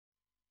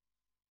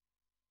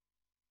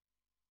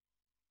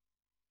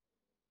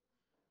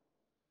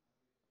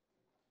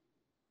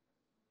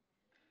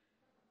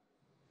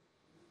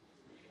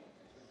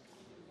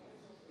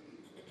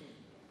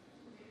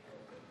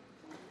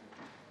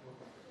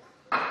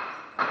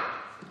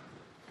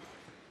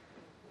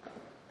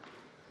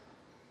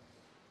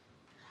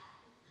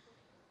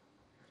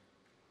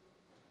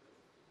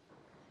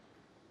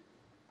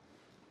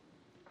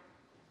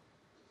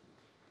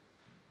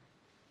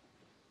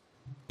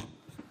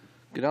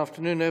Good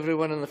afternoon,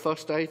 everyone. And the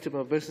first item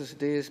of business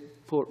today is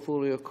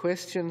portfolio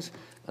questions.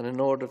 And in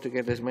order to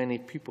get as many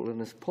people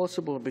in as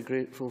possible, I'll be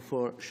grateful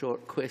for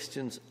short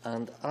questions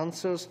and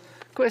answers.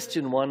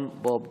 Question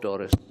 1, Bob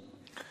Doris.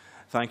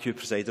 Thank you,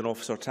 Presiding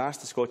Officer. To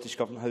ask the Scottish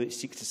Government how it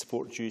seeks to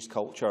support Jewish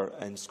culture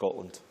in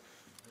Scotland.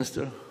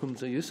 Mr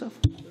Humza Yousaf.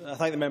 I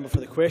thank the member for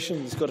the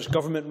question. The Scottish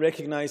Government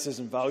recognises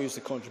and values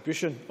the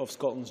contribution of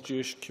Scotland's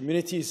Jewish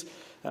communities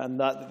and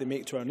that they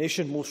make to our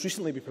nation. Most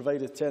recently, we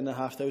provided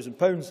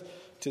 £10,500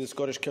 to the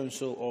Scottish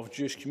Council of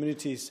Jewish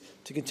Communities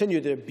to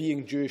continue their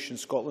Being Jewish in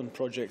Scotland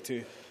project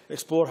to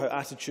explore how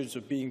attitudes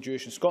of being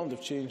Jewish in Scotland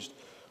have changed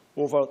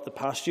over the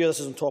past year. This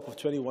is on top of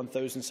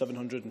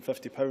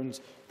 £21,750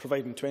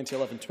 provided in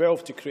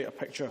 2011-12 to create a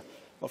picture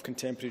of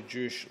contemporary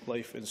Jewish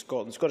life in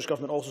Scotland. The Scottish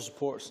Government also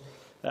supports,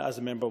 as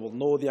the member will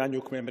know, the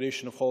annual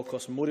commemoration of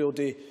Holocaust Memorial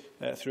Day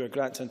through a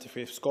grant to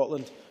Interfaith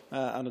Scotland.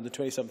 And on the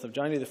 27th of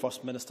January, the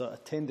First Minister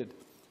attended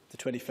the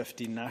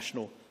 2015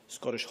 National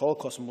Scottish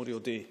Holocaust Memorial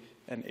Day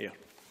in Ayr.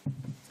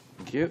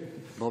 Thank you.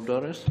 Bob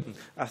Doris.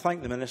 I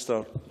thank the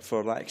Minister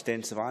for that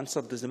extensive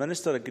answer. Does the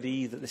Minister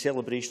agree that the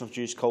celebration of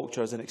Jewish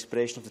culture is an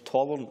expression of the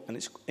tolerant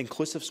and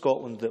inclusive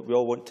Scotland that we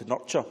all want to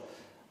nurture?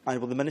 And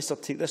will the Minister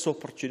take this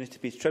opportunity to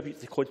pay tribute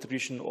to the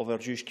contribution of our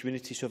Jewish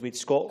communities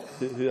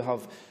who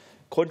have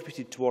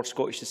contributed towards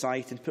Scottish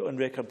society and put on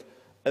record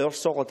our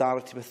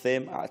solidarity with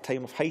them at a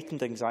time of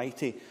heightened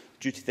anxiety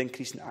due to the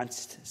increase in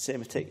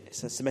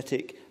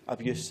anti-Semitic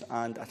abuse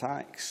and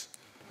attacks?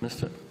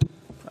 Minister.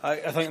 I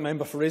thank the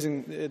member for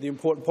raising the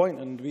important point,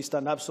 and we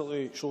stand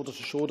absolutely shoulder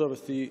to shoulder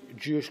with the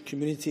Jewish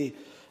community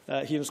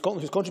here in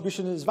Scotland, whose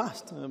contribution is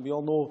vast. We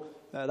all know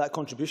that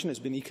contribution has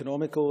been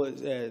economical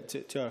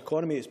to our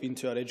economy, it's been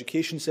to our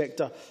education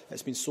sector,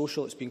 it's been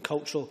social, it's been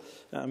cultural,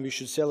 and we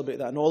should celebrate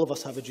that. And all of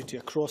us have a duty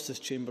across this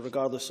chamber,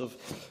 regardless of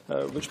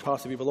which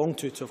party we belong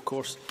to, of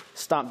course,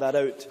 stamp that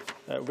out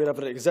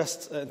wherever it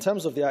exists. In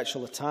terms of the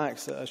actual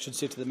attacks, I should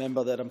say to the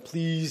member that I'm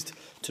pleased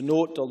to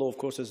note, although of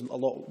course there's a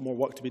lot more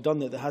work to be done,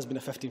 that there has been a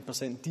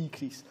 15%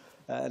 decrease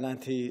in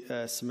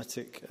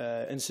anti-Semitic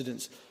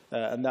incidents,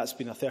 and that's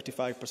been a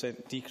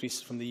 35%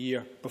 decrease from the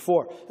year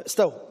before.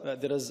 Still,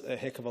 there is a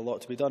heck of a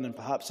lot to be done, and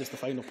perhaps just the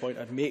final point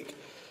I'd make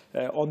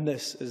on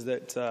this is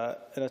that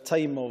in a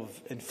time of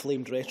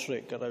inflamed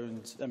rhetoric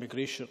around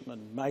immigration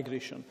and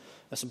migration,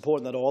 it's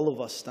important that all of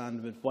us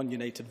stand with one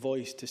united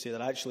voice to say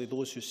that actually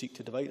those who seek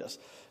to divide us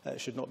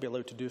should not be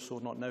allowed to do so,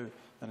 not now,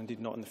 and indeed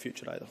not in the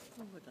future either.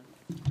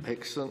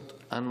 Excellent.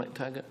 Anne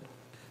McTaggart.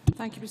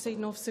 Thank you,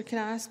 Presiding Officer. Can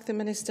I ask the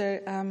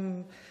Minister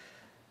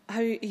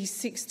how he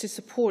seeks to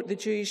support the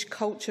Jewish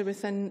culture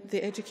within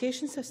the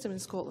education system in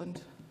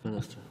Scotland?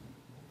 Minister.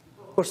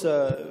 Of course,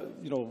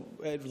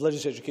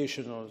 religious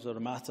education is a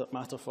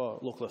matter for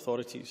local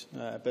authorities,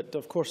 but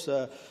of course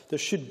there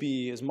should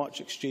be as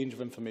much exchange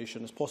of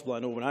information as possible. I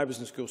know when I was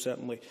in school,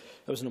 certainly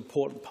it was an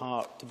important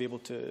part to be able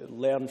to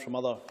learn from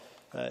other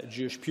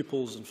Jewish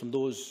pupils and from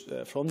those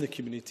from the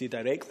community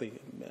directly.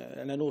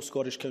 And I know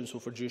Scottish Council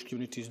for Jewish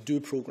Communities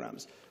do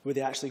programmes where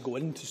they actually go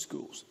into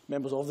schools,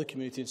 members of the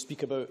community, and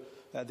speak about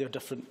their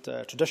different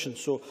traditions.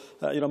 So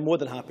I'm more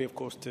than happy, of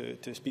course,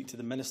 to speak to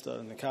the Minister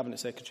and the Cabinet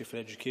Secretary for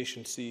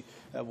Education to see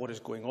what is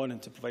going on and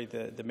to provide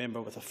the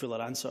member with a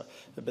fuller answer.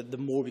 But the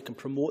more we can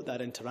promote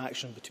that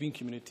interaction between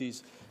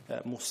communities,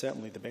 most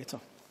certainly the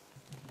better.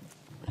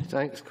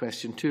 Thanks.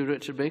 Question 2,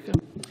 Richard Baker.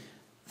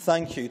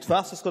 Thank you. To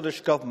ask the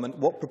Scottish Government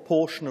what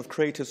proportion of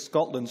Creative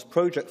Scotland's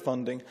project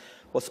funding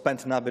was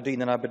spent in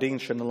Aberdeen and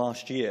Aberdeenshire in the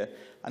last year,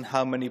 and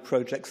how many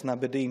projects in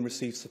Aberdeen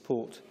received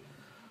support?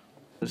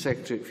 The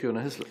Secretary,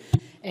 Fiona Hislop.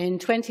 In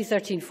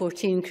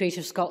 2013-14,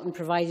 Creative Scotland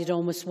provided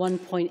almost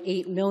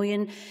 £1.8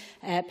 million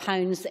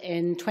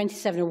in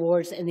 27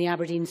 awards in the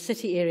Aberdeen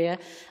city area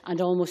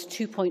and almost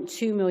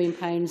 £2.2 million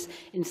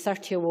in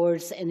 30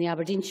 awards in the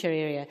Aberdeenshire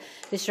area.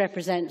 This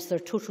represents their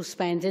total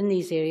spend in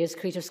these areas.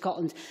 Creative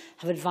Scotland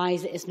have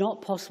advised it is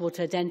not possible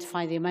to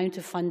identify the amount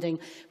of funding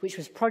which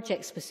was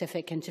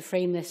project-specific and to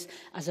frame this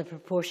as a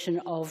proportion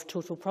of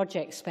total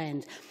project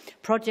spend.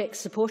 Projects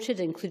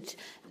supported include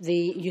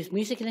the Youth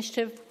Music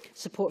Initiative,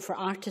 support for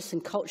artists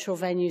and cultural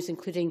venues,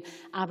 including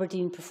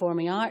Aberdeen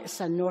Performing Arts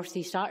and North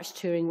East Arts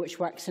Touring, which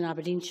works in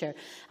Aberdeenshire.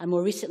 And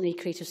more recently,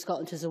 Creative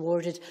Scotland has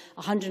awarded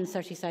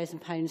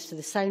 £130,000 to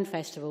the Sound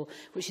Festival,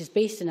 which is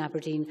based in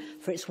Aberdeen,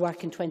 for its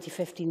work in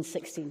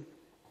 2015-16. Thank you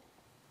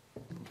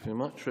very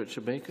much.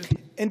 Richard Baker.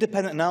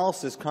 Independent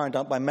analysis carried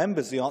out by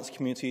members of the arts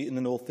community in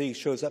the North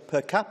East shows that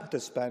per capita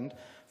spend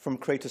from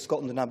Creative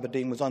Scotland and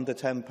Aberdeen was under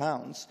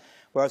 £10,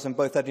 whereas in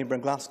both Edinburgh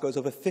and Glasgow it was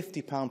over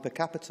 £50 per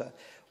capita.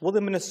 Will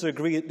the Minister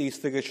agree that these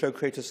figures show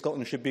Creative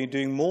Scotland should be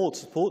doing more to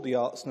support the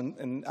arts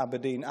in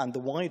Aberdeen and the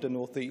wider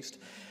North East,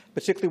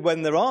 particularly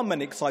when there are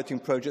many exciting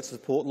projects to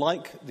support,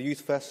 like the Youth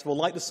Festival,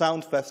 like the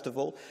Sound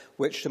Festival,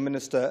 which the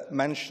Minister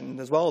mentioned,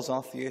 as well as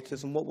our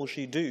theatres, and what will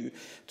she do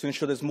to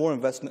ensure there's more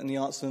investment in the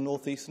arts in the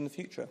North East in the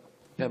future?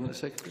 Cabinet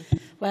Secretary.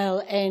 Well,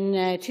 in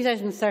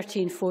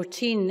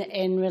 2013-14,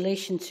 in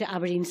relation to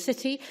Aberdeen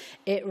City,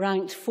 it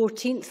ranked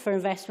 14th for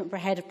investment per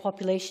head of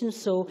population,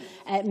 so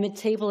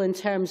mid-table in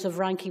terms of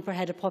ranking per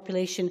head of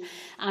population,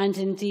 and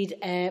indeed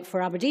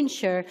for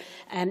Aberdeenshire,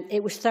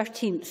 it was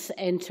 13th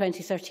in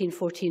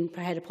 2013-14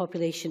 per head of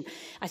population.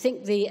 I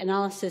think the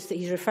analysis that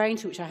he's referring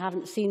to, which I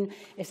haven't seen,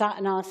 if that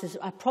analysis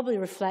probably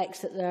reflects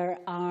that there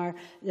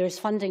is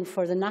funding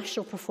for the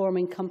national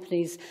performing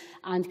companies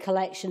and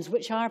collections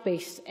which are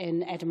based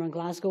in Edinburgh and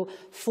Glasgow.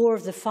 4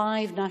 of the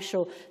 5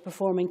 national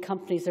performing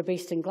companies are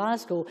based in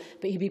Glasgow,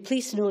 but you'd be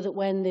pleased to know that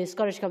when the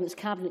Scottish Government's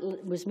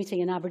Cabinet was meeting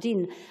in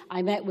Aberdeen,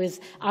 I met with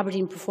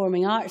Aberdeen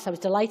Performing Arts. I was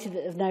delighted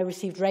that they've now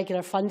received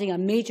regular funding, a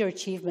major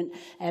achievement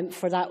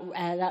for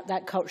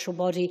that cultural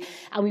body,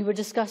 and we were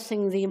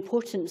discussing the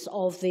importance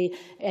of the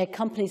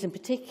companies in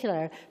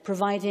particular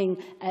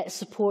providing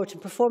support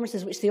and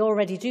performances, which they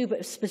already do,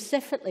 but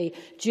specifically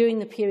during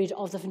the period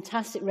of the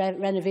fantastic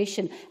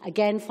renovation,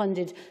 again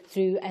funded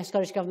through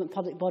Scottish Government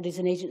public bodies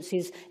and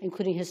agencies,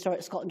 including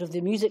Historic Scotland, of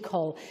the Music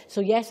Hall.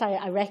 So yes,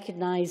 I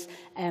recognise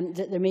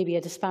that there may be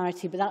a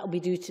disparity, but that will be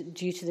due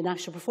to the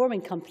national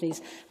performing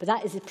companies. But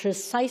that is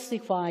precisely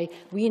why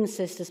we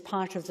insist, as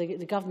part of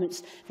the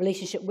Government's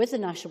relationship with the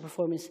national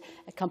performance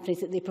companies,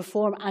 that they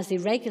perform as they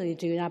regularly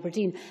do in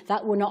Aberdeen.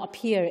 That will not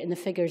appear in the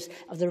figures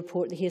of the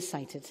report that he has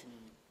cited.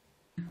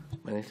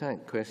 Many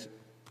thanks.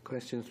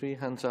 Question 3,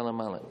 Hanzala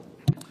Malik.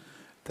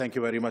 Thank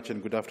you very much,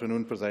 and good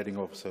afternoon, Presiding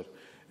Officer.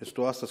 Is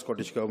to ask the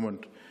Scottish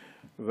Government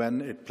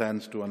when it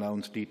plans to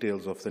announce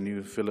details of the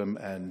new film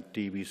and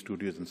TV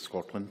studios in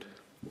Scotland.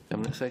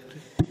 Cabinet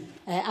Secretary.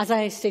 As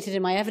I stated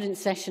in my evidence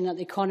session at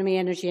the Economy,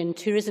 Energy and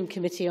Tourism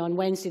Committee on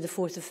Wednesday, the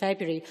 4th of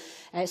February,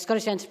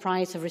 Scottish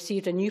Enterprise have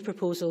received a new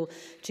proposal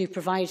to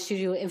provide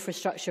studio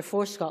infrastructure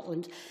for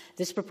Scotland.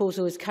 This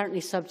proposal is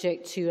currently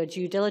subject to a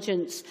due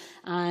diligence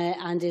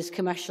and is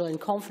commercial in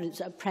confidence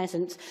at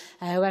present.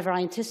 However,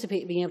 I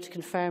anticipate being able to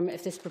confirm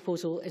if this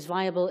proposal is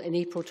viable in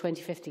April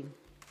 2015.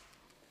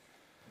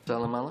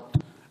 Hanzala Malik.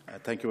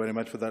 Thank you very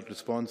much for that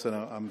response, and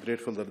I'm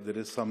grateful that there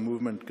is some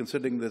movement,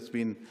 considering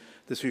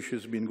this issue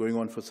has been going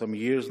on for some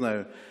years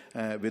now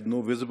with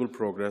no visible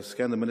progress.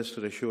 Can the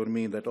Minister assure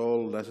me that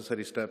all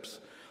necessary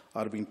steps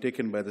are being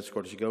taken by the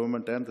Scottish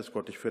Government and the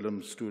Scottish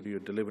Film Studio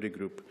Delivery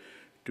Group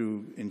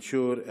to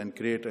ensure and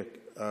create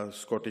a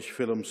Scottish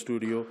film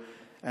studio,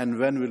 and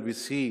when will we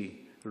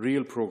see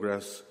real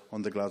progress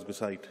on the Glasgow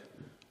site?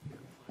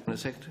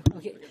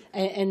 Okay.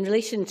 In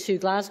relation to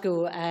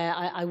Glasgow,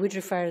 I would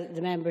refer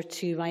the member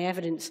to my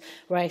evidence,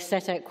 where I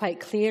set out quite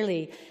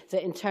clearly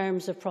that in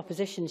terms of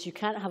propositions, you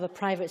can't have a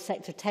private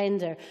sector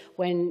tender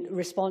when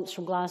response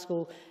from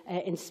Glasgow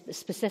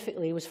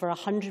specifically was for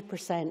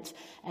 100%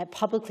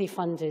 publicly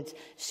funded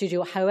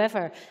studio.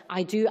 However,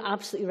 I do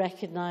absolutely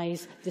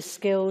recognise the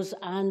skills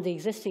and the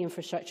existing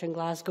infrastructure in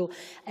Glasgow,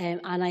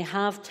 and I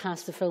have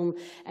tasked the Film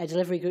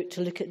Delivery Group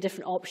to look at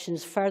different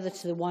options further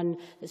to the one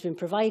that's been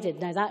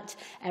provided. Now, that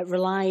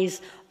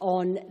relies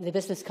on the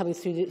business coming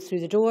through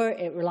the door.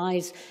 It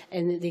relies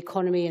in the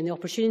economy and the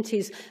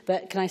opportunities.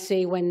 But can I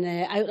say, when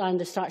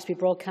Outlander starts to be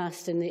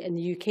broadcast in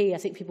the UK, I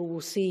think people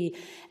will see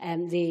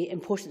the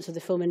importance of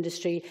the film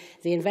industry,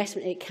 the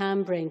investment it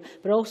can bring,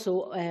 but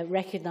also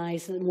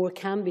recognise that more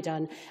can be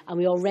done. And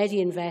we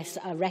already invest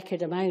a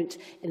record amount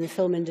in the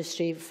film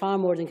industry, far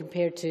more than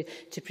compared to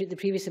the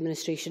previous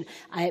administration.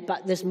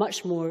 But there's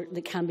much more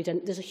that can be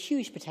done. There's a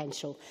huge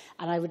potential,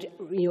 and I would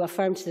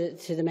affirm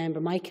to the member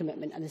my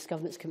commitment and this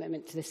Government's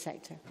commitment to this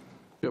sector.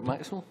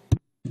 Maxwell.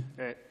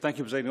 Thank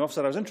you, Presiding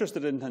Officer. I was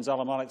interested in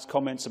Hanzala Malik's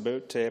comments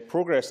about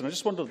progress, and I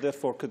just wondered,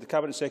 therefore, could the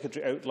Cabinet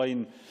Secretary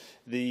outline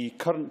the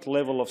current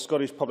level of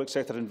Scottish public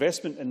sector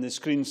investment in the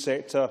screen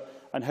sector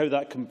and how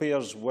that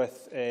compares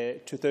with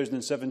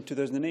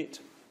 2007-2008?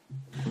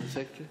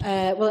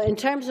 Well, in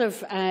terms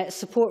of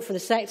support for the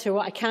sector,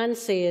 what I can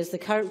say is the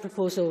current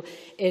proposal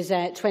is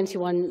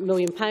 £21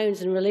 million.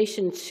 In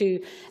relation to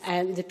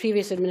the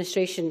previous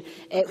administration,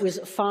 it was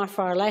far,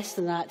 far less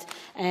than that.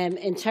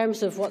 In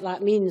terms of what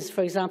that means,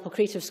 for example,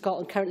 Creative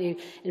Scotland currently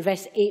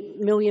invests £8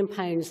 million.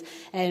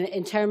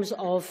 In terms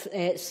of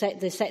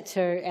the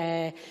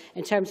sector,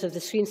 in terms of the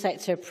screen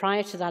sector,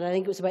 prior to that, I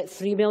think it was about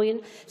 £3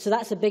 million. So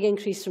that's a big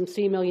increase from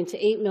 £3 million to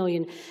 £8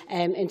 million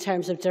in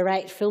terms of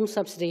direct film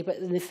subsidy. But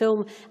in the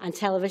film and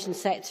television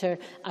sector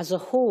as a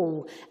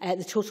whole,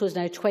 the total is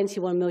now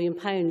 £21 million,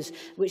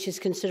 which is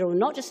considerable,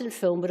 not just in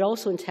film, but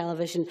also in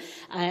television.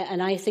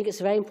 And I think it's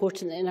very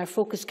important that in our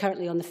focus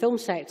currently on the film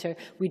sector,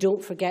 we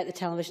don't forget the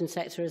television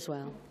sector as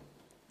well.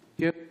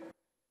 Thank you.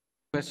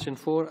 Question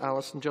 4,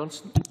 Alison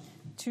Johnstone.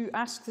 To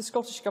ask the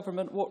Scottish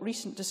Government what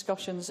recent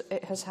discussions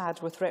it has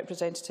had with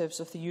representatives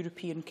of the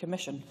European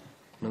Commission.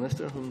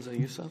 Minister Hunza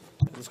Yousaf.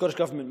 The Scottish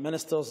Government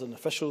ministers and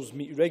officials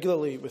meet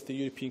regularly with the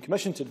European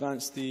Commission to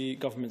advance the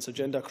Government's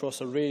agenda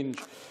across a range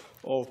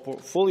of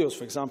portfolios.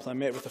 For example, I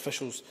met with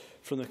officials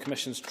from the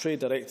Commission's Trade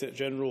Directorate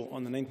General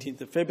on the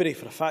 19th of February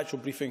for a factual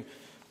briefing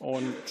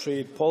on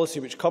trade policy,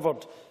 which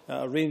covered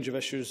a range of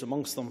issues,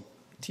 amongst them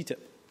TTIP.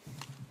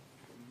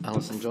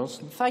 Alison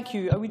Johnstone. Thank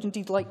you. I would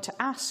indeed like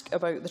to ask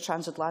about the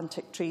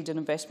Transatlantic Trade and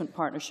Investment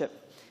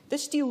Partnership.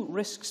 This deal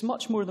risks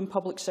much more than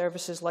public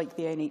services like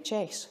the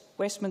NHS.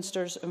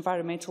 Westminster's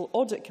Environmental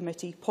Audit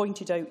Committee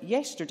pointed out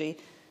yesterday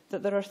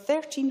that there are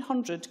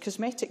 1,300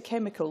 cosmetic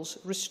chemicals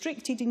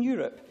restricted in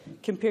Europe,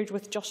 compared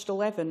with just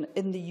 11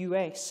 in the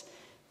US.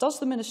 Does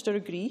the Minister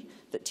agree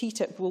that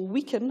TTIP will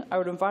weaken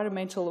our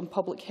environmental and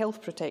public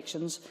health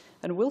protections,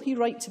 and will he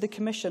write to the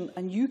Commission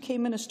and UK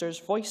ministers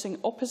voicing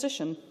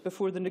opposition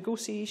before the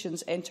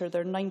negotiations enter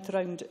their 9th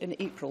round in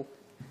April?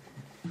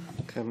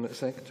 Cabinet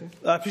Secretary.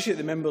 I appreciate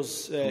the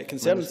members'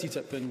 concern with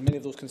TTIP, and many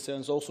of those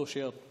concerns also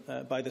shared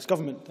by this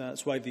government.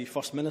 That's why the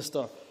First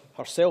Minister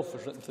herself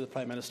has written to the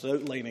Prime Minister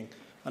outlining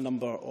a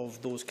number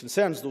of those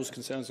concerns. Those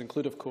concerns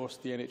include, of course,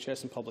 the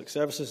NHS and public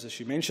services, as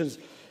she mentions,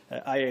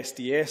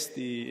 ISDS,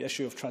 the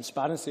issue of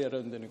transparency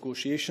around the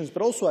negotiations,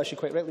 but also, as she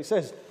quite rightly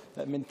says,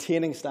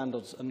 maintaining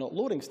standards and not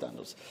lowering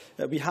standards.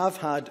 We have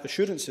had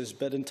assurances,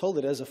 but until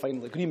there is a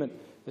final agreement,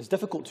 it's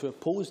difficult to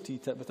oppose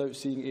TTIP without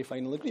seeing a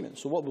final agreement.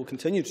 So what we'll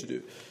continue to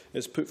do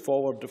is put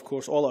forward, of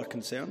course, all our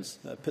concerns,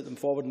 put them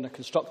forward in a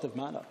constructive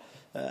manner.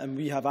 And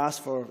we have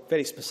asked for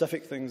very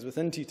specific things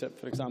within TTIP,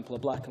 for example, a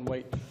black and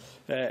white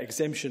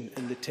exemption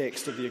in the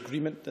text of the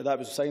agreement. That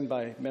was signed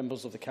by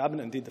members of the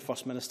Cabinet, indeed the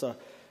First Minister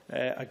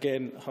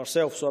again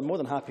herself. So I'm more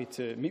than happy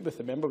to meet with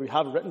the member. We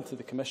have written to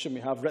the Commission,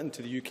 we have written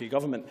to the UK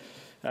Government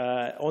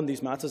on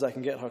these matters. I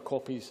can get her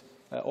copies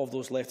of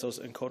those letters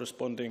and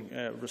corresponding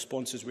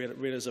responses where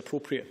it is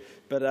appropriate.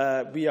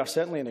 But we are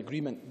certainly in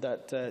agreement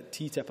that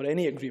TTIP, or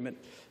any agreement,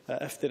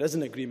 if there is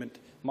an agreement,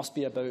 must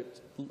be about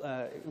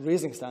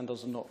raising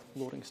standards and not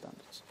lowering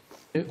standards.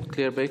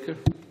 Claire Baker.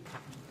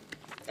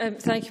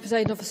 Thank you,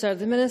 Presiding Officer.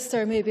 The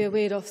Minister may be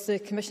aware of the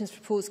Commission's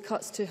proposed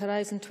cuts to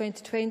Horizon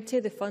 2020,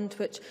 the fund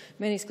which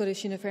many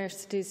Scottish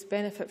universities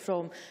benefit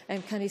from.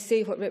 Can he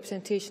say what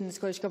representation the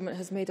Scottish Government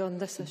has made on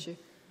this issue?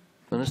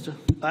 Minister.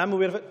 I am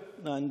aware of it,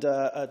 and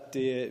at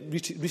the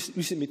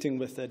recent meeting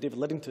with David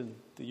Liddington,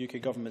 the UK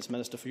Government's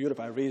Minister for Europe,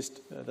 I raised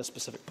this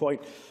specific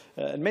point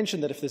and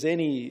mentioned that if there's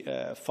any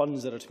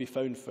funds that are to be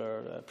found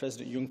for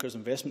President Juncker's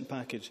investment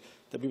package,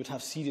 that we would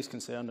have serious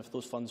concern if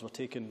those funds were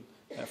taken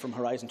from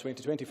Horizon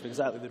 2020 for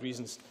exactly the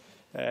reasons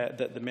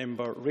that the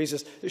member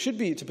raises. It should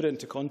be, to put it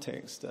into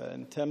context,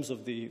 in terms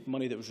of the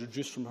money that was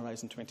reduced from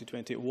Horizon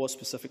 2020, it was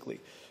specifically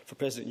for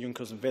President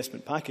Juncker's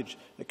investment package.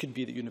 It could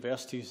be that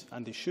universities,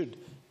 and they should,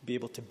 be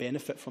able to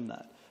benefit from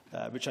that,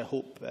 which I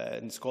hope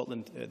in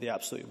Scotland they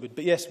absolutely would.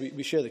 But yes,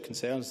 we share the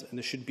concerns, and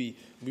there should be,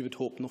 we would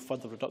hope, no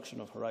further reduction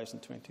of Horizon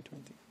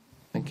 2020.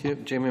 Thank you.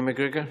 Jamie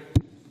McGregor.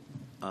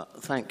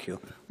 Thank you.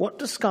 What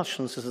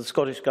discussions has the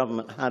Scottish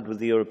Government had with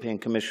the European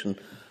Commission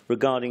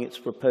regarding its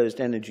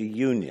proposed energy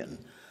union?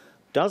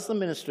 Does the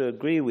Minister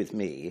agree with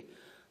me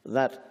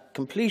that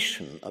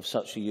completion of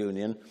such a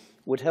union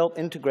would help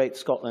integrate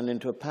Scotland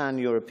into a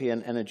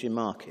pan-European energy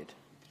market?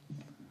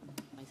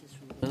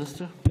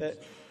 Minister.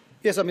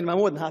 Yes, I mean, I'm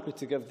more than happy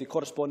to give the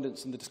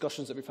correspondence and the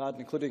discussions that we've had,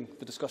 including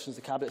the discussions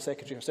the Cabinet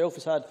Secretary herself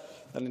has had,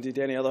 and indeed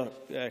any other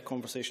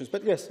conversations.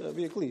 But yes,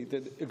 we agree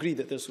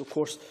that there's, of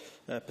course,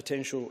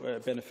 potential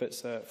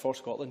benefits for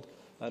Scotland.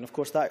 And of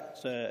course, that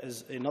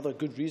is another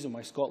good reason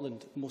why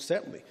Scotland most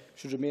certainly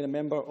should remain a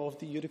member of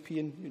the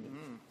European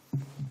Union.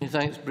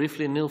 Thanks.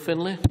 Briefly, Neil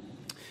Findlay.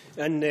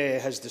 In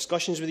his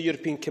discussions with the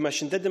European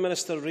Commission, did the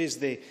Minister raise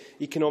the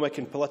economic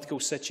and political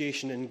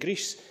situation in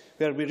Greece,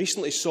 where we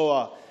recently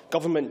saw a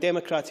government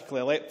democratically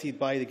elected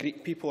by the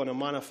Greek people in a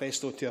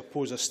manifesto to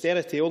oppose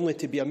austerity, only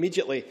to be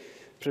immediately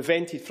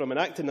prevented from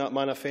enacting that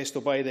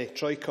manifesto by the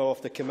Troika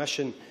of the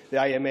Commission, the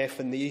IMF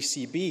and the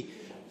ECB?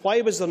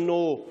 Why was there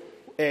no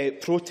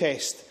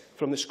protest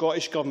from the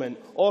Scottish Government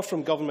or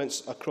from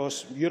governments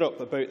across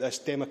Europe about this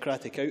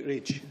democratic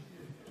outrage?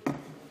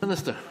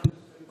 Minister.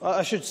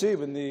 I should say,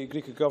 when the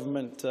Greek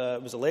Government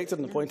was elected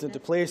and appointed into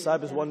place, I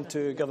was one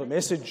to give a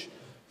message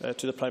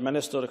to the Prime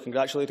Minister,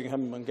 congratulating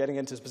him on getting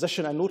into his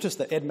position. I noticed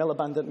that Ed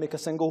Miliband didn't make a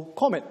single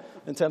comment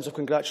in terms of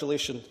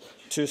congratulation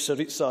to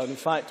Syriza, and in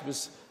fact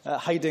was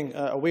hiding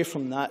away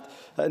from that.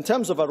 In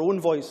terms of our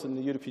own voice in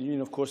the European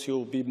Union, of course,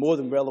 you'll be more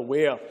than well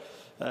aware,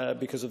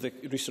 because of the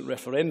recent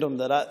referendum,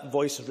 that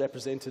voice is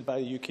represented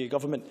by the UK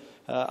Government.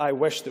 I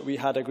wish that we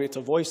had a greater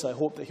voice. I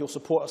hope that he'll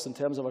support us in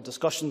terms of our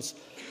discussions,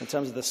 in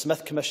terms of the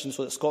Smith Commission,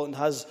 so that Scotland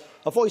has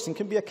a voice and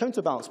can be a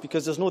counterbalance,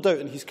 because there's no doubt,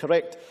 and he's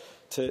correct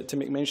to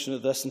make mention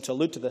of this and to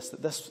allude to this,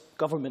 that this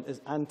government is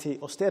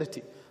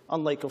anti-austerity,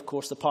 unlike, of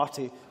course, the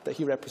party that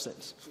he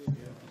represents.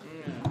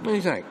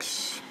 Many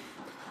thanks.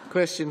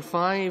 Question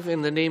 5,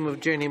 in the name of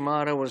Jenny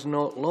Marra, was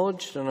not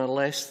lodged and a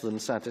less than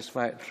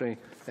satisfactory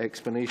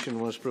explanation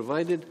was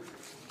provided.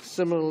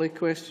 Similarly,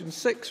 question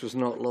 6 was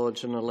not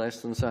lodged and a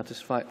less than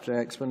satisfactory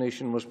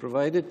explanation was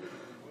provided.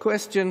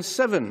 Question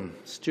 7,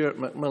 Stuart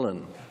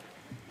McMillan.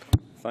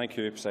 Thank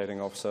you,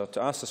 Presiding Officer.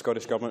 To ask the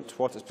Scottish Government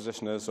what its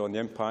position is on the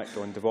impact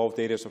on devolved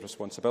areas of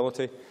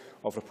responsibility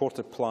of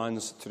reported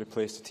plans to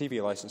replace the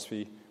TV licence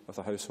fee with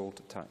a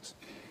household tax.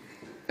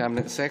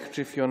 Cabinet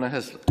Secretary Fiona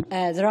Hislop.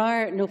 There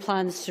are no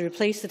plans to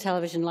replace the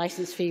television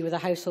licence fee with a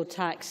household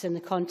tax in the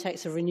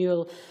context of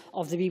renewal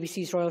of the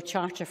BBC's Royal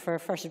Charter for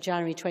 1st of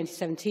January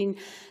 2017.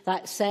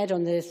 That said,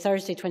 on the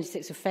Thursday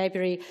 26th of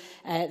February,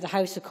 the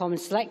House of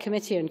Commons Select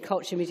Committee on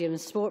Culture, Media and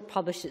Sport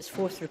published its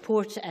fourth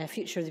report,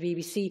 Future of the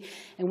BBC,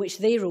 in which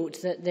they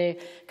wrote that there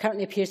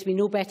currently appears to be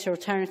no better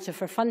alternative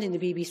for funding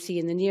the BBC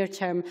in the near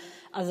term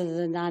other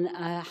than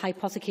a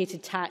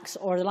hypothecated tax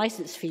or the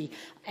licence fee,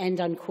 end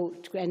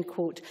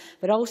quote.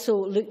 But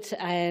also looked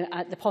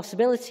at the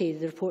possibility,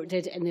 the report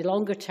did, in the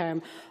longer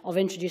term of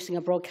introducing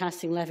a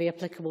broadcasting levy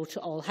applicable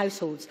to all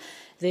households.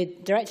 The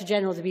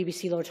Director-General of the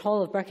BBC, Lord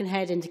Hall of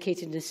Birkenhead,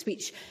 indicated in a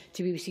speech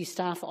to BBC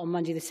staff on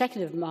Monday the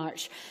 2nd of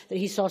March that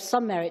he saw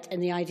some merit in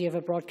the idea of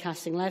a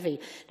broadcasting levy.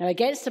 Now,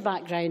 against a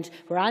background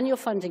where annual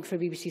funding for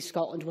BBC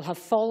Scotland will have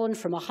fallen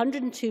from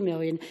 £102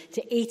 million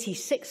to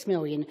 £86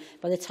 million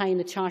by the time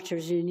the Charter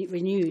is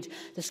renewed,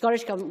 the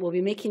Scottish Government will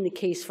be making the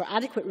case for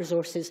adequate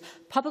resources,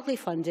 publicly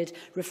funded,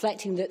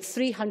 reflecting that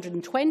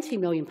 £320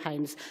 million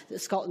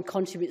that Scotland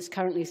contributes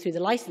currently through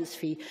the licence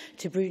fee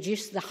to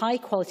produce the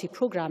high-quality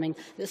programming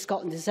that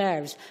Scotland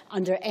deserves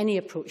under any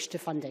approach to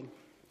funding.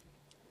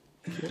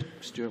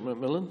 Stuart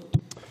McMillan.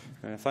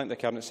 I thank the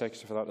Cabinet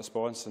Secretary for that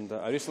response.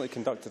 I recently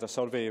conducted a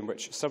survey in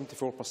which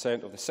 74%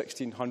 of the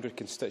 1,600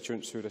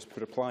 constituents who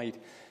replied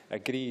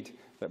agreed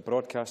that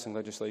broadcasting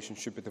legislation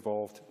should be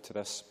devolved to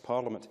this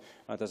Parliament.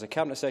 Does the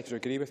Cabinet Secretary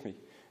agree with me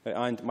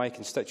and my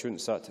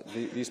constituents that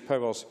these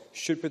powers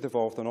should be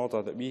devolved in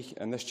order that we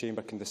in this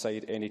chamber can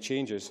decide any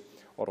changes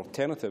or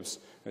alternatives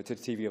to the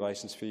TV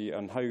licence fee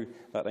and how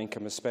that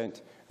income is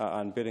spent,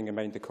 and bearing in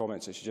mind the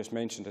comments that she just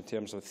mentioned in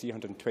terms of the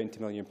 £320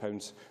 million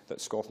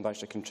that Scotland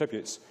actually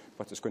contributes,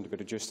 but it's going to be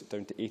reduced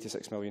down to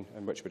 £86 million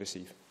in which we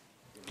receive?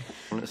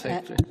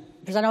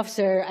 Presiding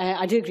Officer,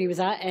 I do agree with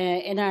that.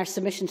 In our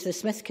submission to the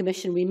Smith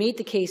Commission, we made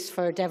the case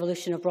for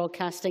devolution of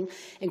broadcasting,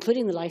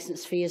 including the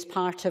licence fee, as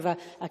part of a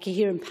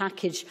coherent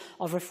package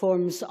of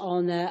reforms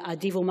on a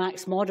Devo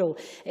Max model.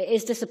 It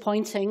is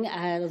disappointing,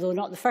 although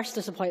not the first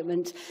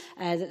disappointment,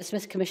 that the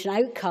Smith Commission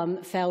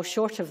outcome fell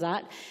short of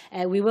that.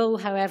 We will,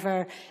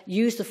 however,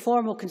 use the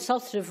formal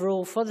consultative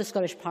role for the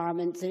Scottish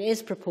Parliament that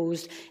is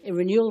proposed in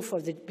renewal for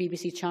the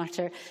BBC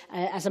Charter,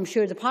 as I'm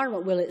sure the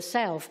Parliament will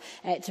itself,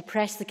 to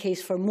press the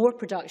case for more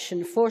production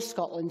for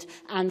Scotland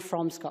and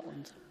from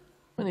Scotland.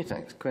 Many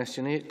thanks.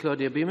 Question 8,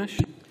 Claudia Beamish.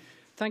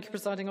 Thank you,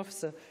 Presiding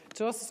Officer.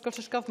 To ask the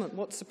Scottish Government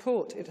what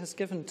support it has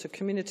given to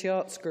community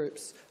arts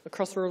groups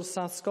across rural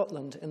South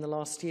Scotland in the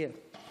last year.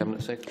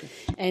 Cabinet Secretary.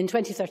 In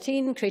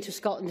 2013, Creative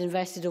Scotland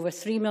invested over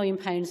 £3 million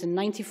in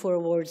 94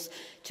 awards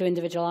to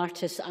individual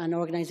artists and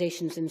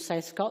organisations in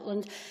South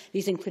Scotland.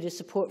 These included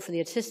support for the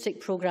artistic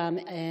programme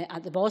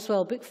at the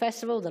Boswell Book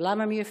Festival, the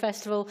Lammermuir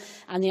Festival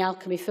and the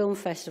Alchemy Film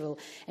Festival.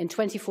 In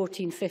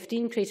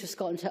 2014-15, Creative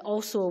Scotland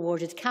also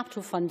awarded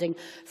capital funding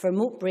for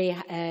Mowbray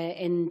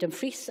in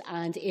Dumfries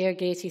and Ayr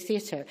Gaiety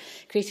Theatre.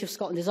 Creative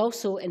Scotland is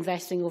also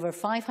investing over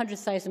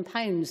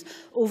 £500,000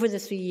 over the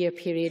 3-year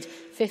period,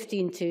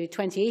 15 to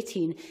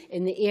 2018,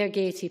 in the Ayr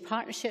Gaiety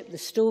Partnership, the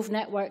Stove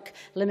Network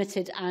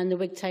Limited and the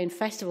Wigtown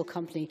Festival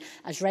Company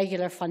as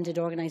regular funded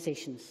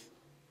organisations.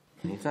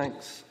 Many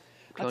thanks.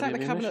 I thank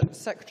the Cabinet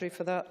Secretary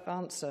for that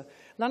answer.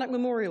 Lanark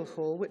Memorial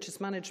Hall, which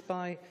is managed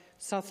by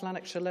South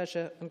Lanarkshire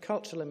Leisure and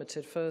Culture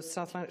Limited for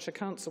South Lanarkshire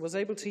Council, was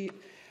able to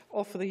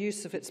offer the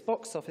use of its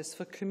box office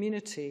for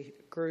community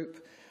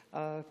group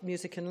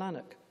Music in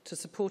Lanark to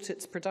support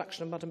its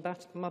production of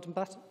Mud and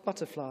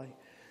Butterfly.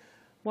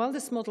 While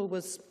this model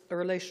was a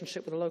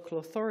relationship with a local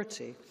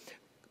authority,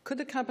 could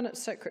the Cabinet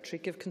Secretary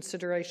give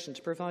consideration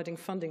to providing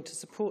funding to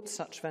support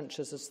such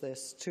ventures as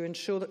this, to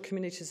ensure that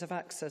communities have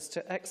access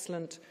to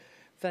excellent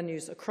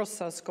venues across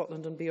South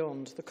Scotland and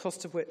beyond, the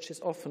cost of which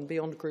is often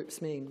beyond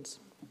groups' means?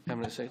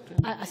 Cabinet Secretary.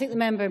 I think the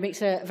member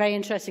makes a very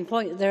interesting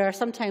point. There are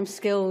sometimes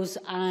skills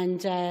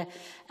and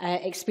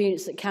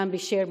experience that can be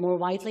shared more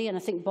widely, and I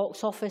think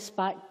box office,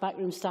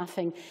 backroom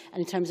staffing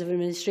and in terms of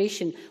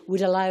administration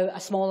would allow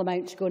a small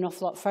amount to go an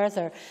awful lot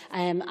further,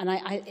 and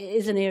it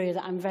is an area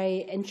that I'm very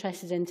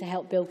interested in to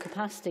help build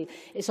capacity.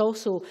 It's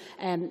also,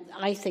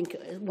 I think,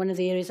 one of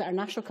the areas that our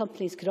national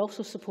companies could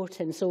also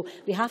support in. So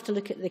we have to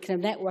look at the kind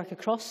of network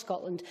across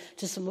Scotland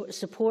to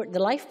support the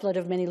lifeblood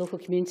of many local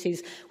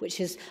communities, which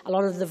is a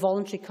lot of the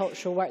voluntary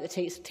cultural work that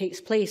takes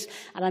place.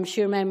 And I'm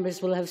sure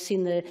members will have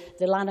seen the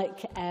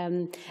Lanark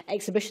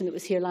exhibition that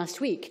was here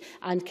last week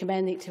and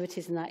commend the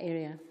activities in that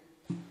area.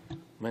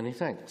 Many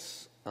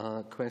thanks.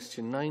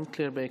 Question 9,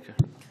 Claire Baker.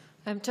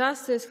 To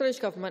ask the Scottish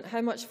Government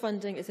how much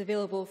funding is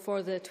available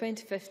for the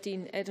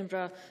 2015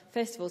 Edinburgh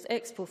Festival's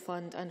Expo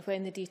Fund and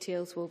when the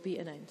details will be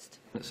announced.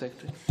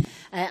 Secretary.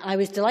 I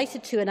was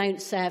delighted to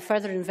announce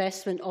further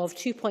investment of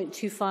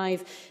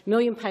 £2.25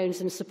 million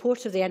in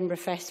support of the Edinburgh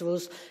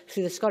Festivals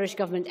through the Scottish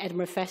Government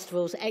Edinburgh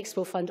Festivals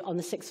Expo Fund on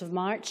the 6th of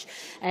March.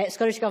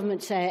 Scottish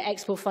Government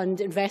Expo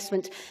Fund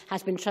investment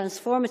has been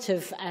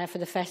transformative for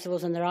the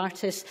festivals and their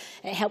artists.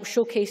 It helps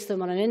showcase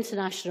them on an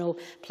international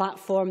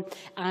platform,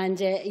 and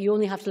you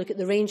only have to look look at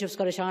the range of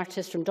Scottish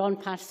artists from Don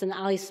Patterson,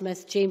 Ali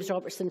Smith, James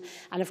Robertson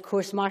and of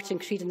course Martin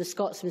Creed and the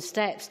Scotsman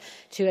Steps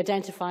to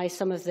identify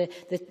some of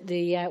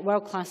the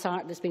world-class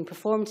art that's being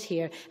performed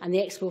here, and the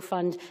Expo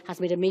Fund has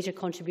made a major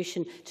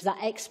contribution to that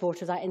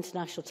export of that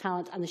international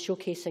talent and the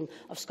showcasing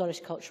of Scottish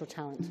cultural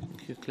talent.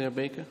 Thank you. Claire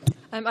Baker.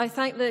 I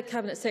thank the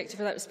Cabinet Secretary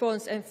for that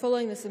response.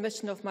 Following the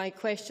submission of my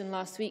question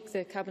last week,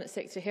 the Cabinet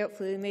Secretary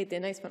helpfully made the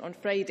announcement on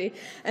Friday,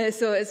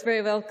 so it's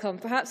very welcome.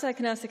 Perhaps I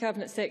can ask the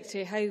Cabinet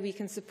Secretary how we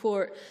can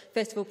support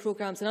festival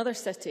programmes in other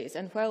cities,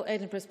 and while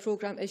Edinburgh's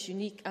programme is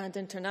unique and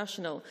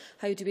international,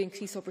 how do we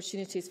increase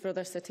opportunities for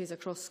other cities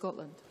across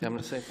Scotland?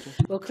 Cabinet Secretary.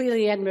 Well,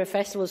 clearly Edinburgh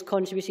Festival is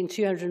contributing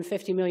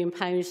 £250 million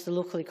to the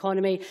local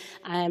economy,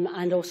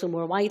 and also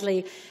more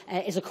widely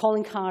is a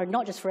calling card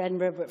not just for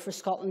Edinburgh but for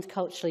Scotland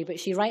culturally. But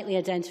she rightly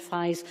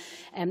identifies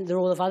the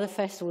role of other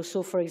festivals.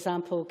 So, for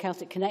example,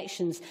 Celtic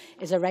Connections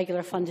is a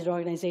regular funded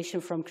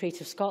organisation from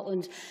Creative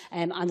Scotland,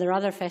 and there are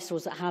other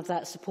festivals that have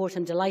that support.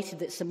 I'm delighted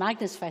that St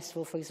Magnus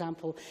Festival, for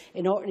example,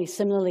 in Orkney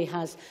similarly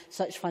has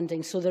such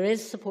funding. So there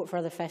is support for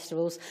other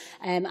festivals,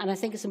 and I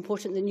think it's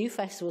important that new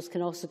festivals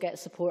can also get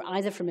support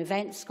either from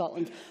Event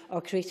Scotland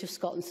or Creative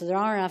Scotland. So there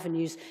are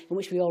avenues in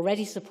which we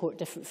already support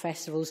different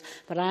festivals,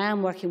 but I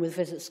am working with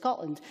Visit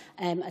Scotland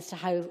as to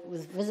how,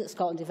 with Visit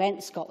Scotland,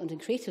 Event Scotland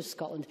and Creative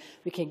Scotland,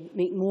 we can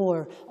make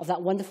more of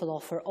that wonderful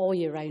offer all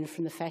year round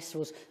from the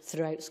festivals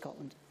throughout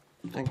Scotland.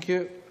 Thank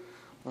you.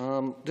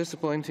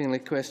 Disappointingly,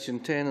 question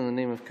 10 in the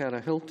name of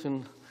Cara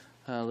Hilton.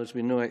 There's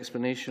been no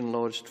explanation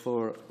lodged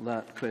for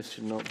that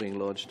question not being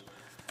lodged.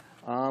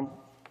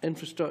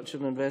 Infrastructure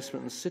and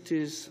investment in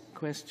cities.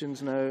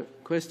 Questions now.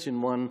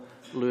 Question 1,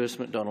 Lewis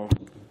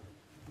MacDonald.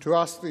 To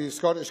ask the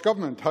Scottish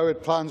Government how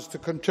it plans to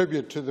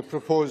contribute to the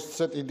proposed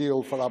city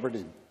deal for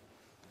Aberdeen.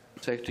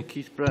 Secretary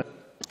Keith Brown.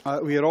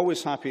 We are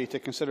always happy to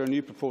consider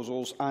new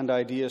proposals and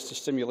ideas to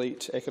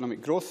stimulate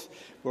economic growth.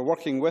 We're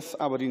working with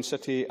Aberdeen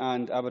City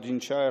and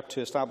Aberdeenshire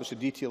to establish a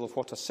detail of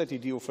what a city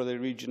deal for the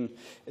region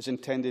is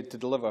intended to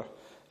deliver.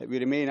 We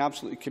remain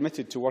absolutely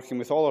committed to working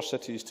with all our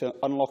cities to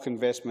unlock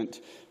investment,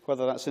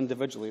 whether that's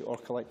individually or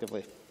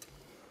collectively.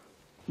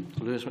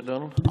 Lewis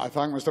MacDonald. I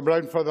thank Mr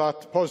Brown for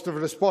that positive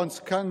response.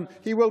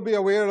 He will be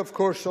aware, of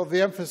course, of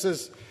the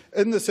emphasis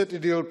in the city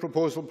deal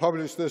proposal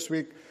published this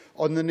week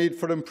on the need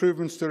for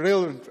improvements to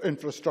rail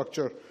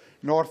infrastructure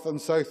north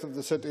and south of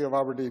the city of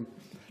Aberdeen.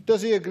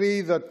 Does he agree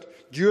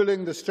that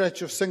dualling the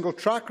stretch of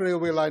single-track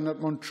railway line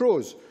at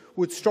Montrose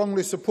would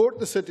strongly support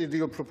the city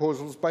deal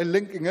proposals by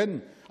linking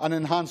in an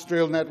enhanced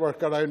rail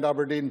network around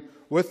Aberdeen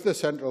with the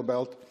Central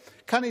Belt?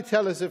 Can he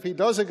tell us if he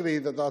does agree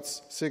that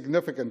that's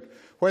significant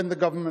when the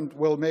Government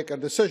will make a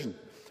decision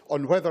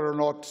on whether or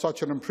not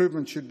such an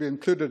improvement should be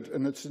included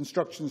in its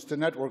instructions to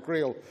Network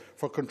Rail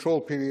for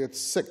control period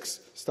 6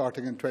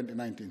 starting in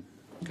 2019?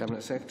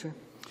 Cabinet Secretary.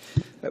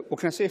 Well,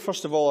 can I say,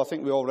 first of all, I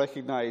think we all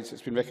recognise,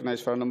 it's been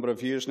recognised for a number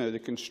of years now, the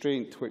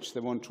constraint which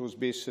the Montrose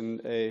Basin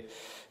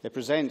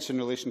presents in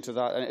relation to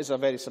that, and it is a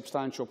very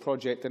substantial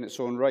project in its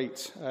own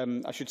right.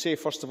 I should say,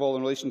 first of all,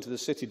 in relation to the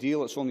city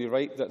deal, it's only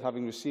right that,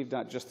 having received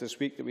that just this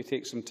week, that we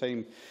take some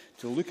time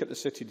to look at the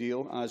city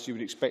deal, as you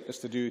would expect us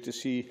to do, to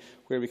see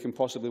where we can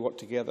possibly work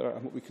together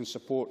and what we can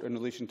support in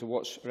relation to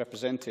what's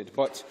represented.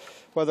 But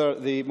whether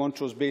the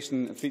Montrose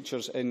Basin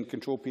features in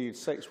Control Period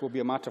 6 will be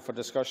a matter for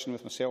discussion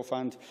with myself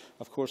and,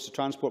 of course, the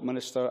Transport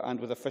Minister and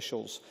with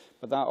officials.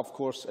 But that, of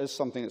course, is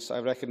something that I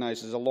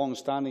recognise is a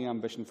long-standing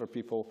ambition for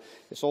people.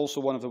 It's also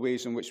one of the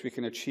ways in which we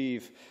can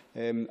achieve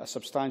a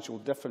substantial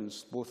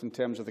difference, both in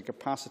terms of the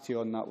capacity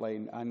on that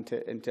line and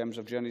in terms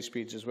of journey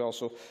speeds as well.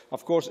 So,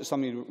 of course, it's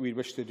something we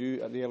wish to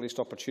do at the earliest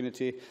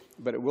opportunity,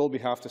 but it will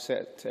have to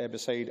set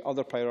beside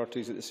other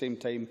priorities at the same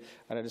time,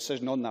 and a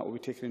decision on that will be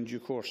taken in due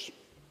course.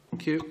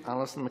 Thank you.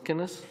 Alison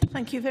McInnes.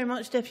 Thank you very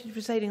much, Deputy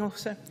Presiding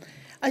Officer.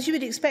 As you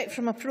would expect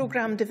from a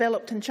programme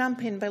developed and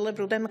championed by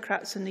Liberal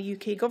Democrats in the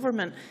UK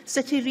Government,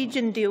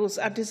 city-region deals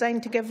are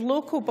designed to give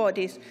local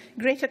bodies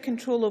greater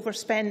control over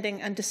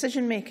spending and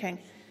decision-making.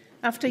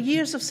 After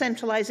years of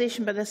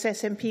centralisation by this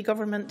SNP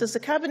Government, does the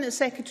Cabinet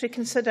Secretary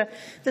consider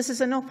this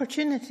is an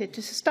opportunity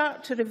to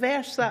start to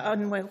reverse that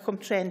unwelcome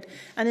trend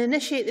and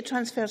initiate the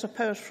transfers of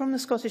powers from the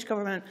Scottish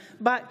Government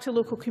back to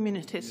local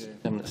communities?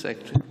 Cabinet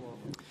Secretary.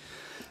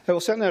 Well,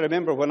 certainly I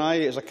remember when I,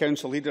 as a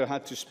council leader,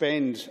 had to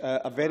spend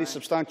a very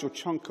substantial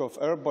chunk of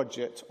our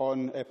budget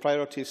on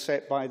priorities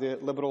set by the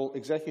Liberal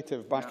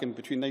executive back in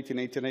between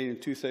 1999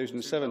 and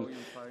 2007.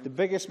 The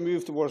biggest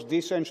move towards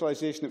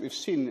decentralisation that we've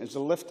seen is the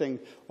lifting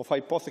of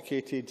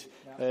hypothecated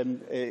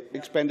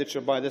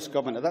expenditure by this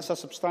government. And that's a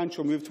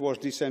substantial move towards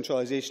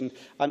decentralisation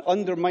and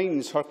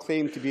undermines her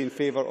claim to be in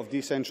favour of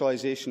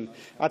decentralisation.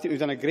 I think we've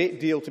done a great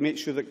deal to make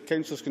sure that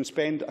councils can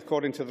spend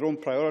according to their own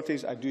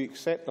priorities. I do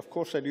accept, of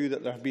course I do,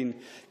 that there have been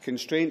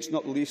constraints,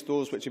 not the least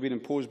those which have been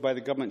imposed by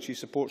the government she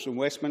supports in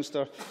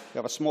Westminster. We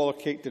have a smaller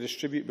cake to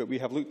distribute, but we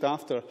have looked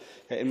after,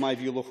 in my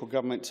view, local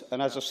government.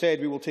 And as I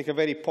said, we will take a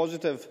very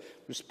positive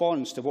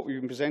response to what we've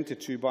been presented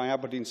to by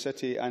Aberdeen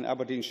City and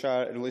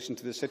Aberdeenshire in relation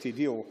to the city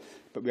deal.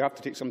 But we have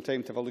to take some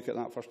time to have a look at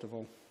that first of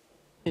all.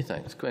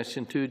 Thanks.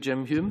 Question 2,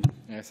 Jim Hume.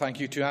 Thank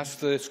you. To ask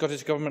the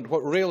Scottish Government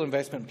what rail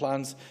investment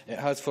plans it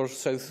has for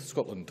South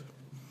Scotland.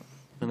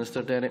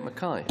 Minister Derek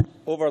Mackay.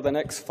 Over the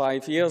next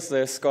 5 years,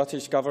 the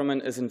Scottish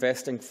Government is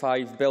investing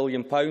 £5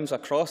 billion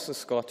across the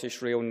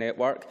Scottish rail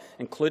network,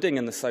 including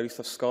in the south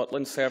of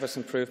Scotland, service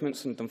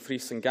improvements in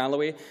Dumfries and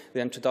Galloway,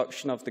 the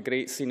introduction of the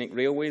Great Scenic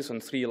Railways on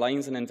 3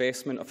 lines, and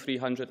investment of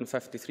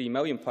 £353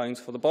 million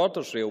for the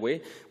Borders Railway,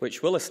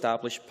 which will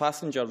establish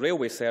passenger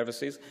railway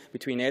services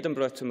between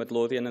Edinburgh to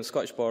Midlothian and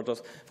Scottish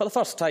Borders for the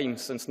first time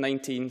since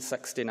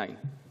 1969.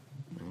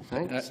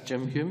 Thanks.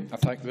 Jim Hume. I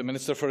thank the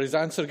Minister for his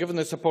answer. Given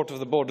the support of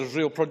the Borders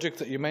Rail project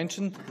that he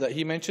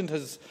mentioned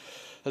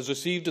has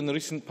received in the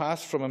recent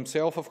past from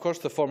himself, of course,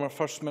 the former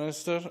First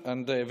Minister,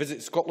 and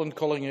Visit Scotland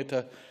calling it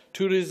a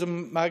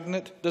tourism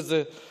magnet, does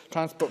the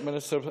Transport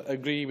Minister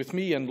agree with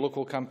me and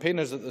local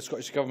campaigners that the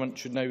Scottish Government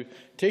should now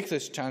take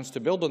this chance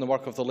to build on the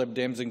work of the Lib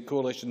Dems in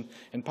coalition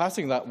in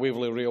passing that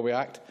Waverley Railway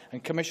Act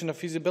and commission a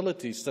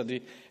feasibility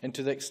study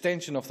into the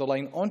extension of the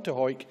line onto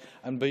Hawick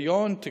and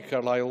beyond to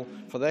Carlisle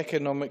for the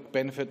economic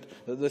benefit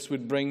that this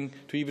would bring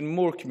to even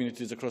more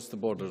communities across the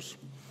borders?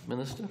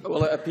 Minister.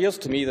 Well, it appears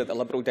to me that the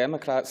Liberal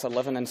Democrats are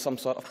living in some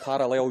sort of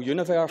parallel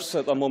universe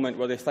at the moment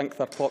where they think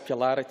their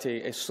popularity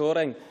is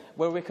soaring,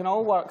 where we can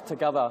all work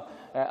together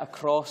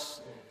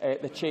across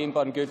the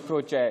Chamber and Good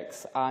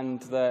projects,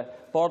 and the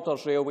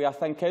Borders Railway, I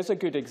think, is a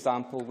good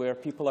example where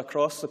people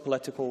across the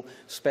political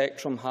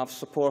spectrum have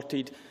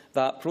supported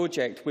that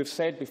project. We've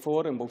said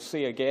before, and we'll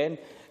say again,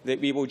 that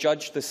we will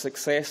judge the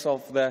success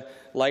of the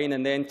line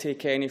and then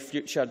take any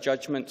future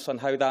judgments on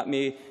how that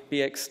may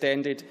be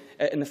extended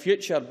in the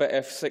future. But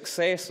if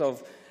success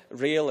of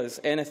rail is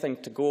anything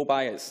to go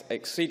by, it's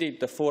exceeded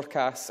the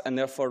forecasts, and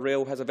therefore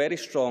rail has a very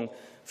strong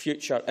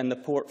future in the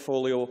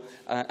portfolio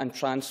and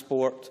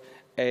transport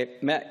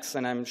mix.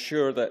 And I'm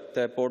sure that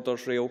the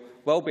Borders Rail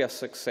will be a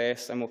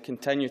success and will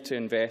continue to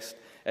invest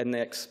in the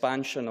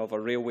expansion of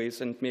our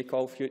railways and make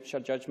all future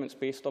judgments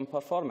based on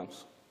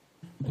performance.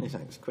 Many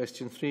thanks.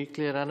 Question 3,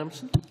 Claire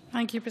Adamson.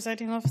 Thank you,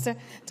 Presiding Officer.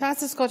 To ask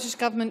the Scottish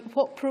Government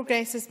what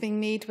progress is being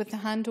made with the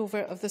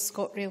handover of the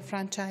ScotRail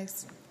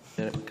franchise.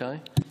 Derek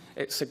Mackay.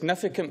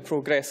 Significant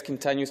progress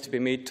continues to be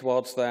made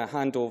towards the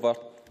handover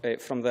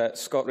from the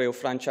ScotRail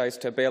franchise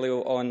to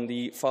Abellio on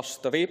the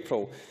 1st of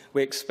April.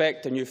 We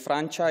expect a new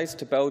franchise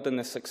to build on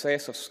the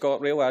success of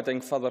ScotRail,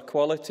 adding further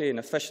quality and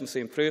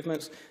efficiency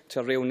improvements to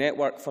a rail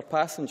network for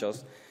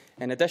passengers.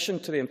 In addition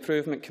to the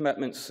improvement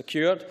commitments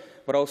secured,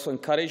 we are also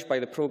encouraged by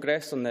the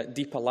progress on the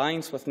deep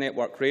alliance with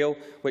Network Rail,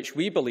 which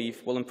we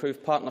believe will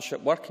improve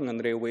partnership working on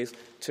the railways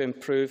to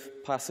improve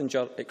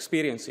passenger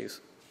experiences.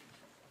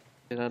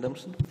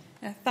 Adamson.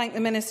 I thank the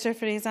Minister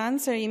for his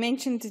answer. He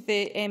mentioned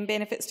the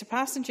benefits to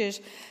passengers.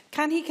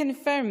 Can he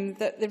confirm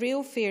that the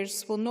rail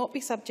fares will not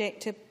be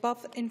subject to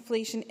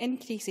above-inflation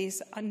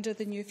increases under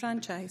the new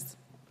franchise?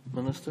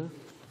 Minister.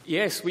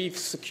 Yes, we've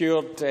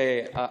secured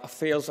a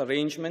fares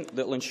arrangement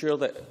that will ensure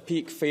that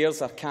peak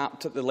fares are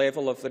capped at the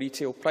level of the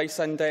retail price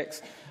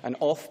index and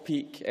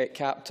off-peak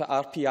capped at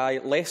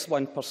RPI less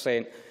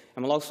 1%.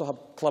 And we'll also have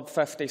Club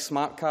 50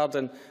 smart card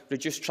and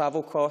reduced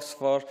travel costs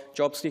for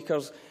job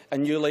seekers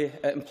and newly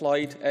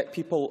employed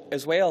people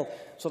as well.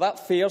 So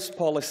that fares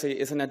policy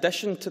is in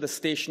addition to the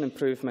station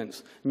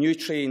improvements, new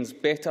trains,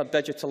 better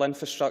digital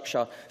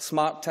infrastructure,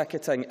 smart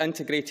ticketing,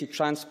 integrated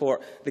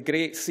transport, the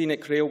Great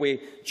Scenic Railway,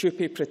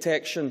 TUPE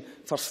protection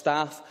for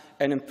staff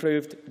and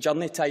improved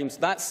journey times.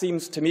 That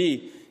seems to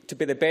me to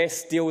be the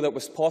best deal that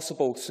was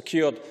possible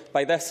secured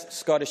by this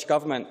Scottish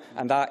Government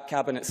and that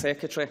Cabinet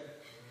Secretary.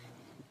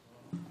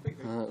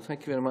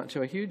 Thank you very much. I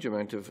have a huge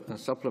amount of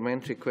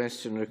supplementary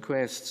question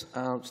requests.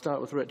 I'll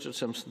start with Richard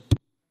Simpson.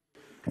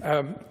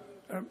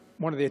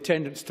 One of the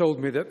attendants told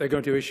me that they're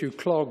going to issue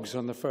clogs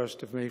on the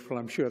 1st of April.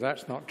 I'm sure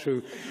that's not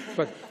true.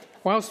 But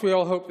whilst we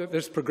all hope that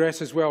this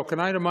progresses well, can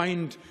I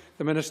remind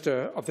the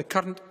Minister of the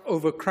current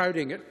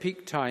overcrowding at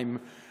peak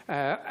time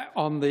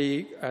on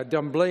the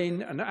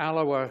Dunblane and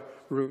Alloa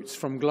routes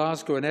from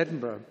Glasgow and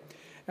Edinburgh?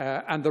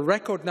 And the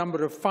record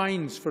number of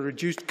fines for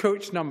reduced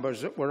coach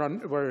numbers that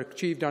were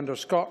achieved under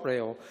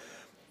ScotRail.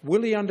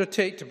 Will he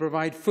undertake to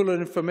provide fuller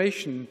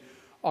information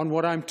on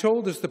what I'm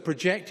told is the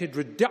projected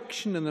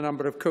reduction in the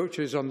number of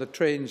coaches on the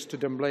trains to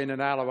Dunblane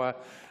and Alloa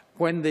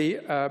when the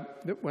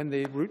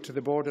route to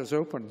the borders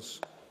opens?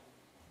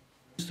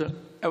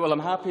 Well, I'm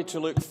happy to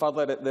look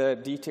further at the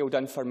detailed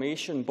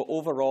information, but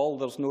overall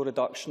there's no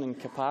reduction in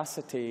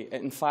capacity.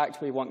 In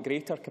fact, we want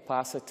greater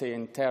capacity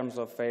in terms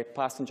of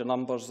passenger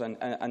numbers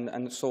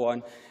and so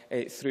on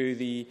through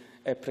the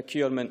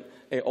procurement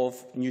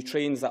of new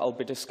trains that I'll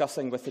be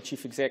discussing with the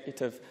Chief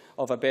Executive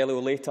of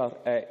Abellio later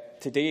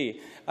today.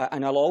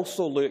 And I'll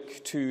also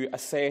look to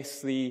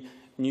assess the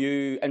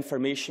new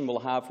information we'll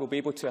have. We'll be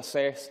able to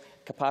assess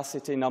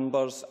capacity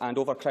numbers and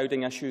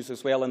overcrowding issues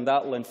as well, and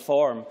that will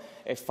inform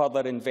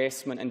further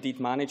investment, indeed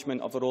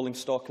management of the rolling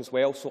stock as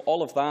well. So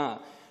all of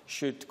that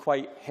should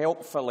quite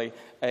helpfully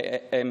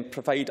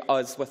provide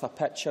us with a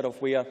picture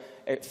of where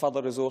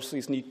further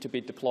resources need to be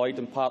deployed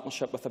in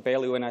partnership with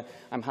Abellio, and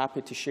I'm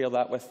happy to share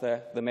that with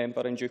the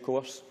member in due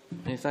course.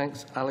 Many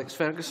thanks. Alex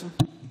Ferguson.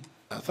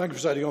 Thank you,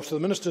 Presiding Officer.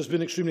 The Minister has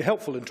been extremely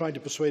helpful in trying to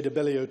persuade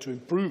Abellio to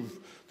improve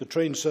the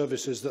train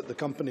services that the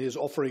company is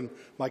offering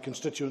my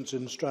constituents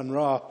in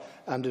Stranraer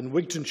and in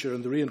Wigtonshire,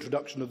 and the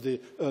reintroduction of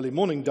the early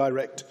morning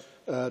direct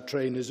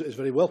train is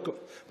very welcome.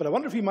 But I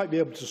wonder if he might be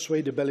able to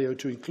persuade Abellio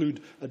to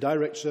include a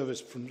direct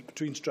service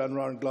between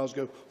Stranraer and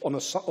Glasgow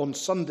on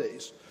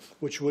Sundays,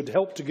 which would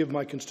help to give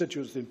my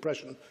constituents the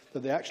impression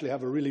that they actually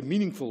have a really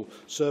meaningful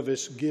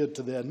service geared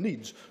to their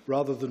needs,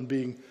 rather than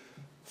being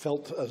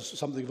felt as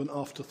something of an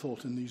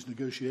afterthought in these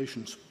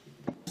negotiations.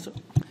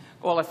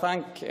 Well, I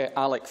thank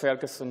Alec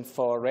Ferguson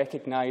for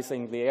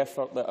recognising the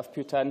effort that I've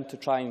put in to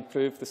try and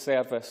improve the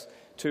service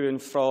to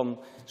and from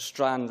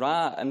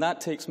Stranraer, and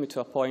that takes me to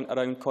a point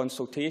around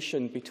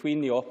consultation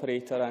between the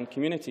operator and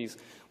communities.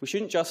 We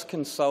shouldn't just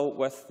consult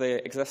with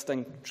the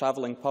existing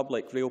travelling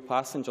public, rail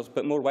passengers,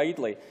 but more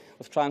widely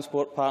with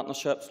transport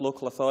partnerships,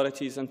 local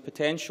authorities and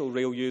potential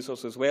rail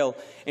users as well.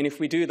 And if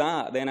we do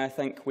that, then I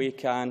think we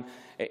can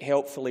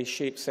helpfully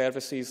shape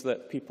services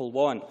that people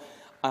want.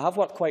 I have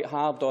worked quite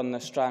hard on the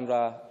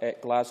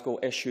Stranraer-Glasgow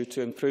issue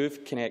to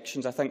improve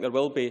connections. I think there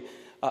will be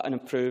an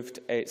improved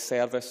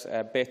service,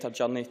 better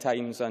journey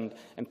times and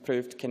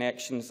improved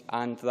connections,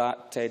 and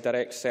that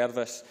direct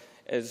service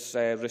is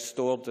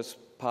restored as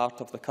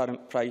part of the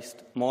current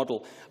priced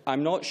model.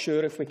 I'm not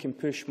sure if we can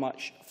push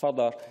much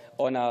further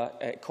on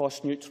a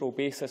cost-neutral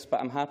basis, but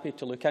I'm happy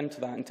to look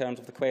into that in terms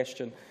of the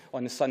question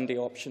on the Sunday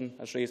option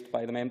as raised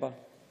by the member.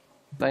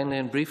 Finally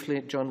and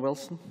briefly, John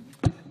Wilson.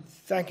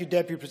 Thank you,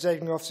 Deputy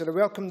Presiding Officer. I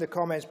welcome the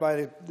comments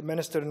by the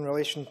Minister in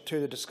relation to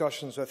the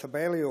discussions with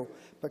Abellio,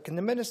 but can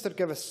the Minister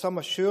give us some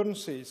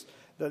assurances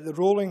that the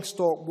rolling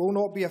stock will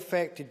not be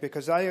affected?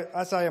 Because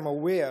as I am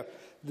aware,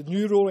 the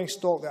new rolling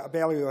stock that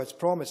Abellio has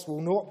promised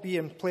will not be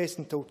in place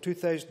until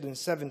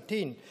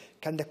 2017.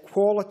 Can the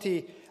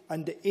quality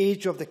and the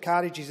age of the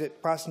carriages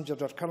that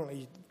passengers are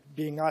currently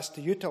being asked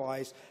to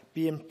utilise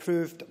be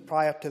improved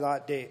prior to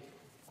that date?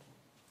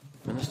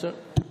 Minister.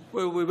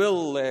 Well, we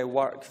will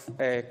work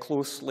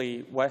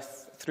closely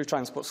through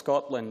Transport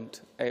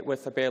Scotland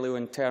with Abellio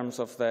in terms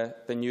of the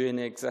new and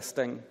the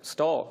existing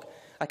stock.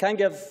 I can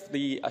give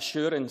the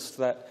assurance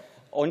that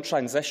on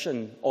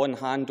transition, on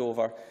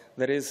handover,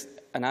 there is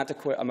an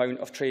adequate amount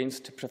of trains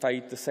to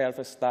provide the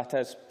service that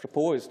is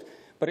proposed.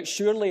 But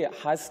surely it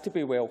has to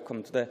be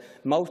welcomed, the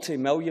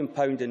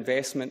multi-million-pound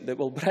investment that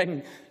will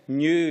bring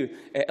new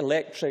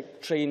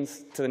electric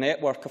trains to the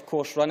network, of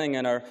course running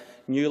in our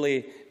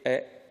newly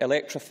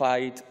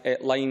electrified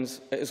lines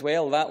as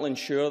well. That will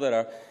ensure there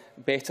are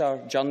better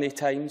journey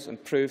times,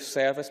 improved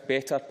service,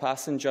 better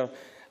passenger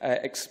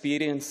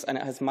experience, and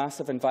it has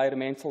massive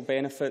environmental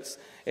benefits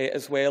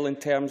as well in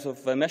terms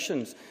of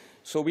emissions.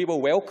 So we will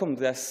welcome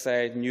this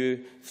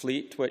new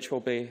fleet, which will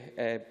be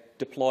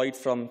deployed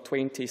from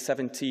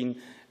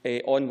 2017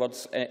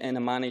 onwards in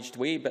a managed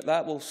way, but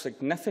that will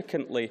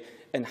significantly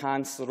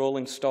enhance the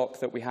rolling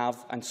stock that we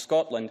have in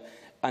Scotland.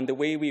 And the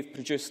way we've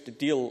produced the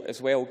deal as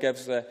well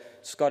gives the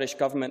Scottish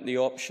Government the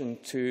option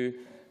to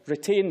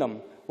retain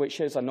them,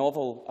 which is a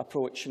novel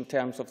approach in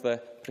terms of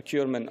the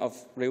procurement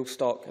of rail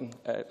stock in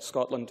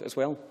Scotland as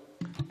well.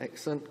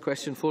 Excellent.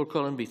 Question 4,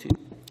 Colin Beattie.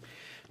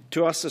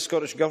 To ask the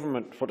Scottish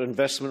Government what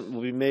investment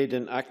will be made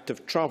in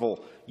active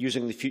travel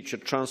using the Future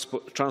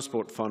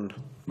Transport Fund.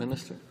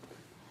 Minister.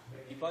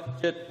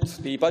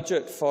 The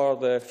budget for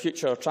the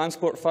Future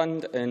Transport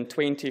Fund in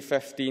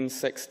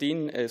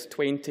 2015-16 is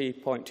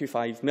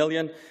 £20.25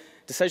 million.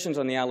 Decisions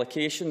on the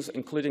allocations,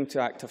 including to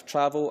active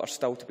travel, are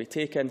still to be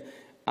taken,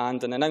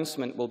 and an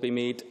announcement will be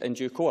made in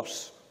due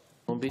course.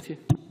 I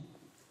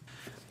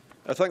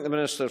thank the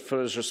Minister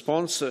for his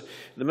response. The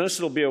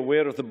Minister will be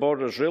aware of the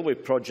Borders Railway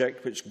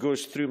project, which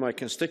goes through my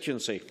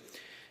constituency.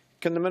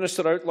 Can the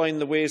Minister outline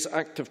the ways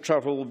active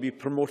travel will be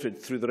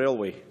promoted through the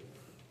railway?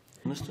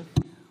 Minister.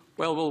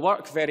 Well, we'll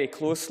work very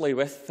closely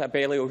with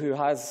Abellio, who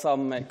has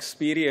some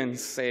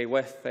experience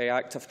with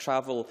active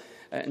travel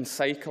and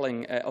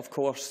cycling, of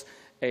course,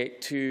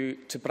 to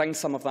bring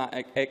some of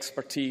that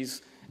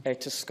expertise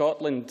to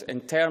Scotland. In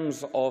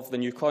terms of the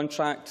new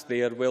contract,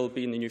 there will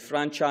be in the new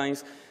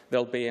franchise, there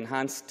will be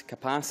enhanced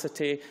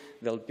capacity,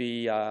 there will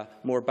be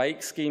more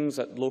bike schemes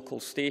at local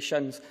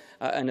stations,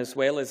 and as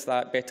well as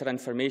that, better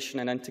information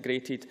and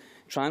integrated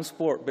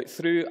transport, but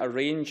through a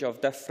range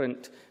of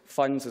different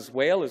funds as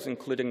well as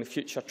including the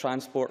Future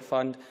Transport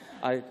Fund.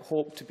 I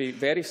hope to be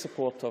very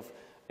supportive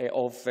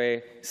of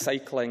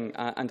cycling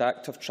and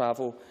active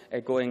travel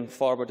going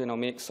forward, and I'll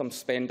make some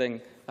spending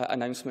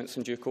announcements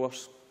in due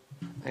course.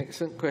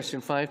 Excellent.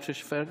 Question 5,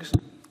 Tricia Ferguson.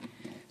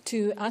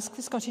 To ask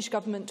the Scottish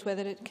Government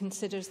whether it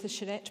considers the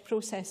charrette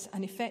process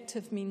an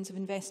effective means of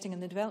investing in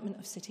the development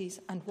of cities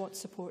and what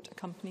support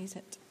accompanies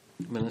it.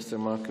 Minister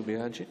Marco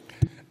Biaggi.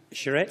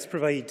 Charrettes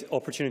provide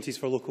opportunities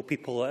for local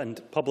people and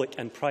public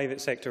and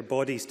private sector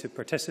bodies to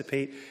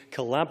participate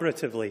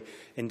collaboratively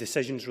in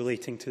decisions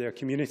relating to their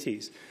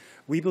communities.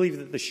 We believe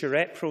that the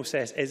charrette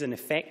process is an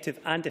effective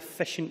and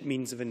efficient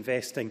means of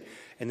investing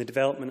in the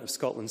development of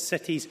Scotland's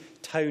cities,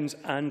 towns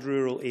and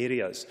rural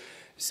areas.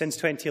 Since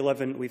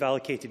 2011, we've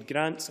allocated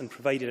grants and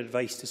provided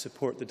advice to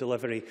support the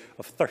delivery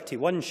of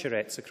 31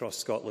 charrettes across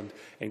Scotland,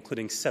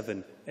 including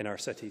 7 in our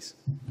cities.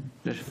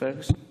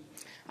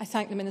 I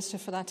thank the Minister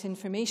for that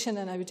information,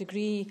 and I would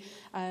agree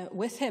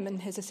with him in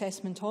his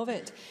assessment of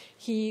it.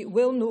 He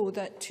will know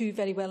that 2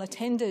 very well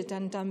attended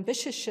and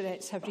ambitious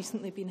charrettes have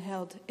recently been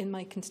held in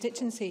my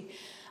constituency,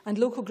 and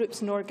local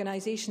groups and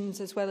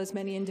organisations, as well as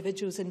many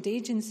individuals and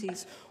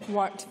agencies,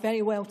 worked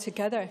very well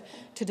together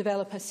to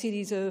develop a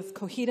series of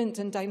coherent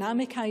and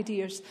dynamic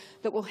ideas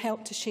that will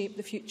help to shape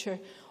the future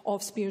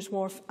of Spears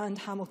Wharf and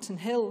Hamilton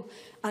Hill,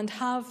 and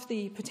have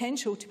the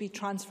potential to be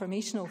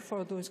transformational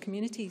for those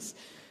communities.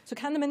 So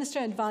can the Minister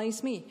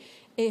advise me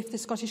if the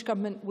Scottish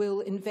Government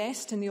will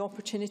invest in the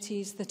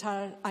opportunities that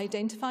are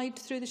identified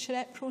through the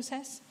charrette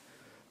process?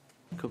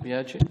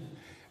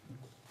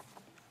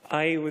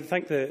 I would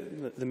thank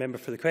the member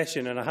for the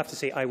question, and I have to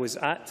say I was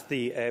at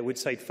the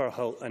Woodside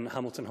Firhill and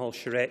Hamilton Hall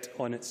charrette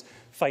on its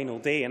final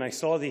day, and I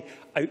saw the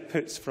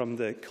outputs from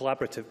the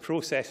collaborative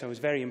process. I was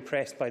very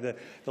impressed by the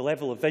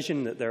level of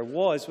vision that there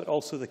was, but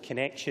also the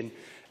connection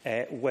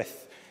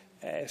with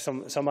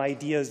some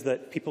ideas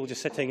that people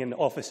just sitting in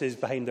offices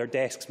behind their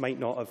desks might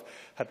not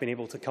have been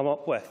able to come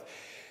up with.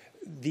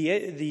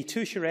 The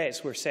 2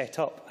 charrettes were set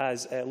up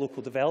as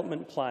local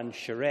development plan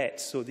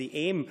charrettes, so the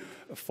aim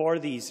for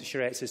these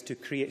charrettes is to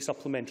create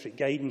supplementary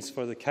guidance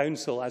for the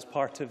Council as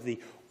part of the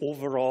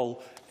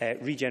overall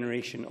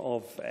regeneration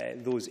of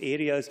those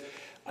areas.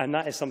 And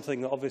that is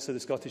something that obviously the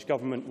Scottish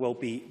Government will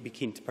be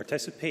keen to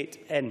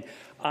participate in.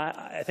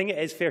 I think it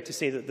is fair to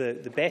say that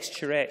the best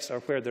charrettes are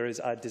where there is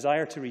a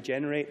desire to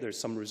regenerate, there's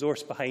some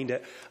resource behind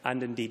it,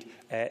 and indeed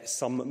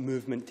some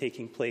movement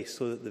taking place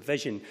so that the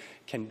vision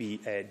can be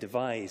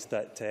devised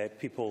that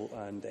people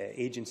and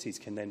agencies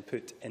can then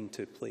put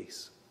into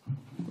place.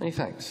 Many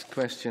thanks.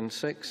 Question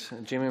 6,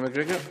 Jamie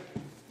McGregor.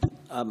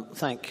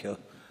 Thank you.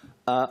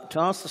 To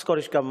ask the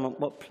Scottish Government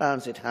what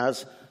plans it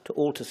has to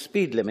alter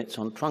speed limits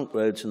on trunk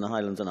roads in the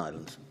Highlands and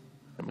Islands.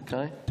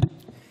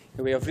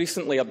 We have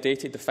recently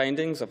updated the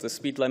findings of the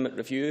speed limit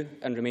review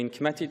and remain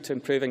committed to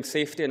improving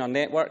safety in our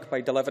network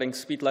by delivering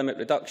speed limit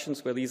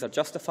reductions where these are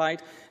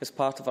justified as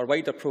part of our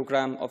wider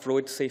programme of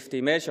road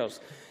safety measures.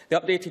 The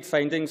updated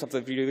findings of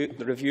the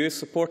review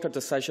support our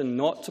decision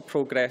not to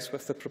progress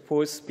with the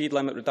proposed speed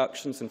limit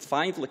reductions in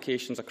 5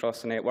 locations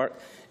across the network,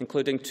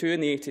 including 2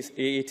 on the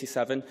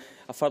A87,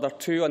 a further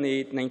 2 on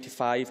the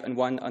A95 and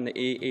 1 on the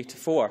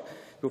A84.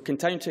 We will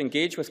continue to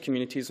engage with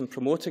communities in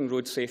promoting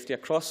road safety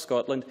across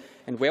Scotland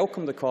and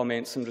welcome the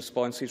comments and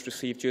responses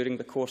received during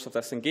the course of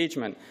this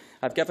engagement.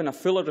 I have given a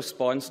fuller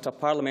response to a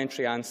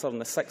parliamentary answer on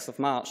the 6th of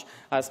March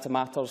as to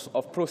matters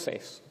of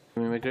process.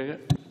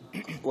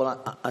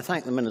 Well, I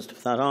thank the Minister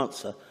for that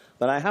answer,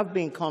 but I have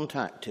been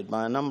contacted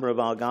by a number of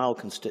Argyll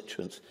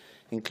constituents,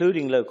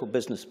 including local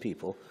business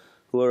people,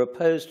 who are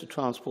opposed to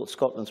Transport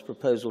Scotland's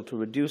proposal to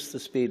reduce the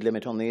speed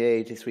limit on the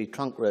A83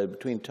 trunk road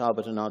between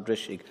Tarbert and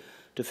Ardrishig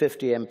to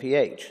 50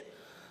 mph.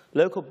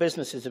 Local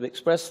businesses have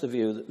expressed the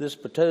view that this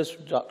proposed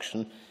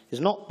reduction is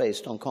not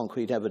based on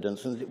concrete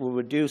evidence and that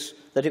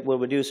it will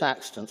reduce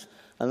accidents,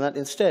 and that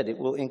instead it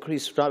will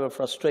increase driver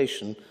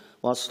frustration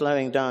while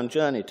slowing down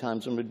journey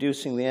times and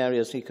reducing the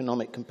area's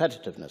economic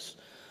competitiveness.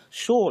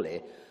 Surely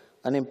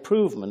an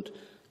improvement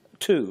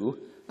to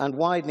and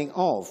widening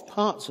of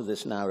parts of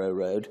this narrow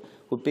road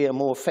would be a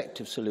more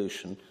effective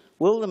solution.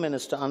 Will the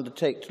Minister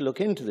undertake to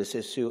look into this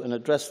issue and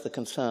address the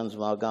concerns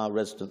of Argyll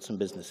residents and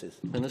businesses?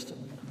 Minister.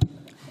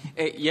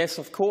 Yes,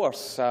 of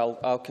course.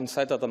 I'll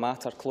consider the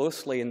matter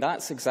closely, and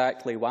that's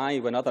exactly why,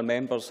 when other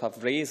members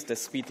have raised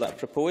the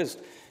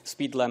proposed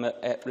speed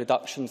limit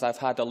reductions, I've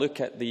had a look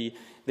at the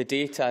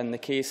data in the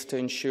case to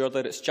ensure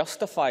that it's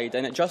justified.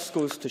 And it just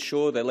goes to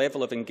show the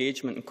level of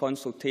engagement and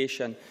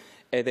consultation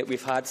that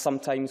we've had.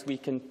 Sometimes we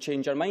can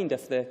change our mind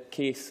if the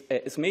case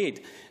is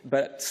made,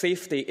 but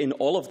safety in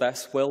all of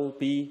this will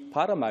be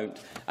paramount,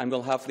 and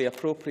we'll have the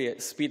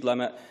appropriate speed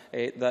limit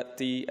that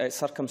the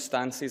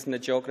circumstances and the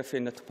geography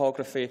and the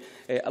topography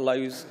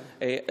allows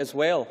as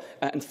well.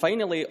 And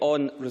finally,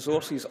 on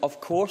resources, of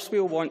course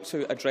we will want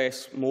to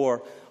address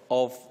more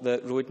of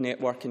the road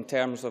network in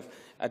terms of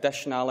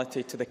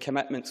additionality to the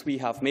commitments we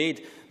have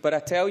made. But I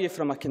tell you,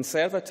 from a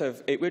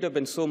Conservative, it would have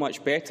been so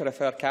much better if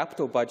our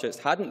capital budgets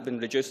hadn't been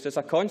reduced as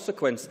a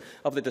consequence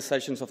of the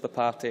decisions of the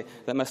party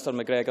that Mr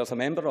McGregor is a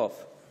member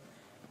of.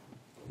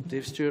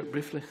 Dave Stewart,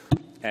 briefly.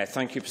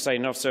 Thank you,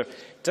 Presiding Officer.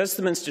 Does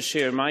the Minister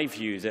share my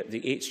view that the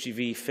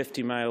HGV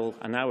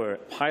 50-mile-an-hour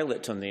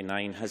pilot on the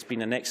A9 has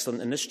been an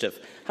excellent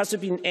initiative? Has there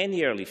been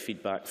any early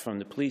feedback from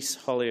the police,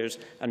 hauliers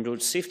and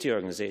road safety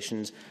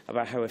organisations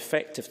about how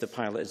effective the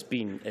pilot has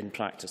been in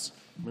practice?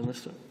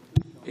 Minister.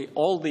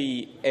 All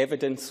the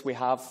evidence we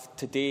have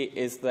today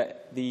is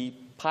that the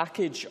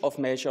package of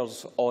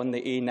measures on the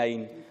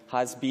A9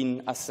 has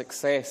been a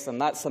success,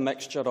 and that's a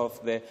mixture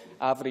of the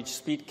average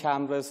speed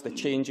cameras, the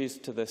changes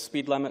to the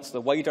speed limits,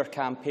 the wider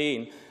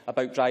campaign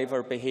about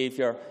driver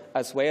behaviour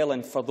as well.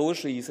 And for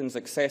those reasons,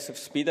 excessive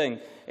speeding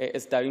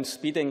is down,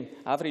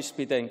 average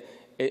speeding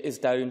is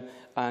down,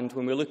 and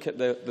when we look at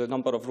the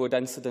number of road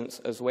incidents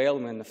as well,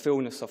 and in the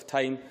fullness of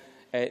time,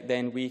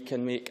 then we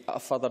can make a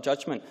further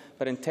judgment.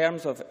 But in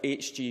terms of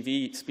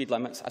HGV speed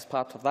limits as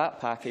part of that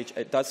package,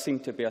 it does seem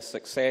to be a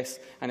success,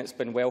 and it's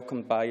been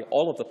welcomed by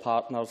all of the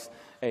partners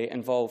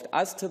involved.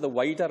 As to the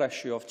wider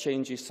issue of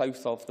changes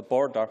south of the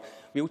border,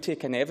 we'll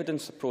take an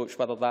evidence approach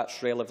whether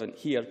that's relevant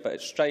here, but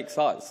it strikes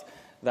us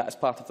that as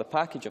part of the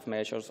package of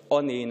measures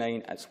on the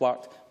A9 it's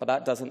worked, but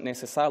that doesn't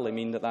necessarily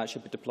mean that that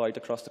should be deployed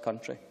across the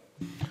country.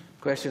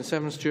 Question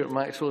 7, Stuart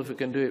Maxwell, if we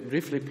can do it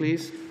briefly,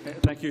 please.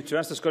 Thank you. To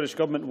ask the Scottish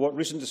Government what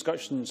recent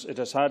discussions it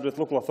has had with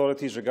local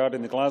authorities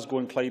regarding the Glasgow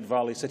and Clyde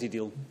Valley City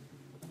deal.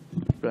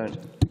 Brown.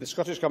 The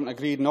Scottish Government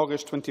agreed in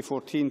August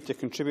 2014 to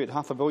contribute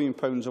 £500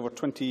 million over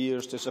 20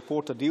 years to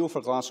support a deal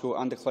for Glasgow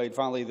and the Clyde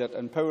Valley that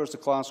empowers the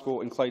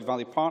Glasgow and Clyde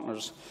Valley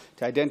partners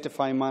to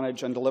identify,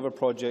 manage and deliver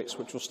projects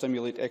which will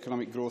stimulate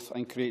economic growth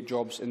and create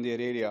jobs in their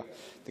area.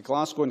 The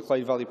Glasgow and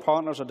Clyde Valley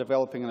partners are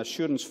developing an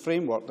assurance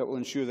framework that will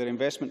ensure their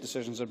investment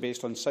decisions are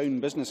based on sound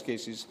business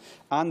cases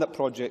and that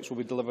projects will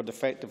be delivered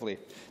effectively.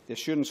 The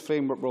assurance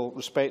framework will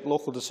respect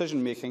local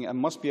decision-making and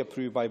must be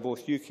approved by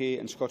both UK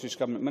and Scottish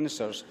Government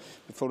ministers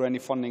before any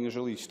funding is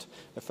released.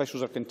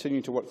 Officials are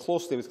continuing to work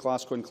closely with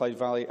Glasgow and Clyde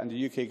Valley and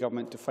the UK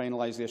Government to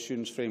finalise the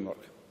assurance framework.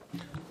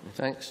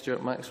 Thanks,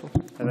 Stuart Maxwell.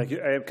 Thank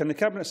you. Can the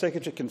Cabinet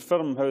Secretary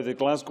confirm how the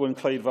Glasgow and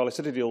Clyde Valley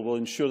City deal will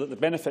ensure that the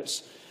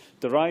benefits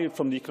derived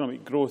from the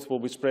economic growth will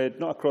be spread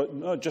not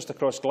just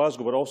across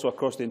Glasgow but also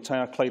across the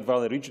entire Clyde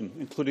Valley region,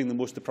 including the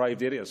most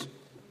deprived areas?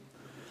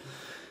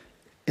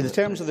 The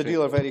terms of the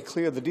deal are very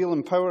clear. The deal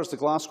empowers the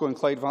Glasgow and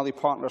Clyde Valley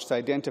partners to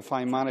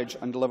identify, manage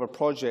and deliver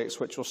projects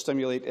which will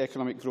stimulate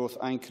economic growth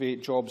and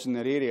create jobs in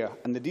their area.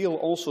 And the deal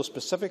also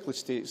specifically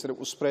states that it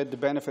will spread the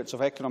benefits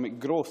of economic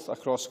growth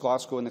across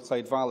Glasgow and the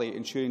Clyde Valley,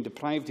 ensuring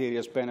deprived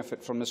areas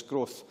benefit from this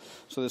growth.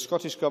 So the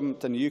Scottish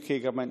Government and the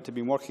UK Government have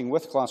been working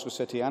with Glasgow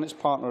City and its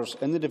partners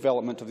in the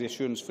development of the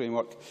assurance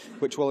framework,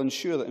 which will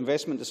ensure that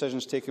investment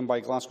decisions taken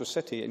by Glasgow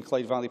City and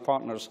Clyde Valley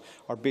partners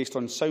are based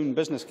on sound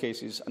business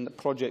cases and that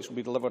projects will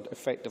be delivered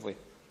effectively.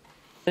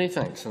 Many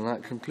thanks, and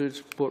that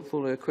concludes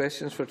portfolio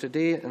questions for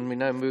today. And we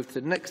now move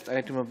to the next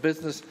item of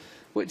business,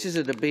 which is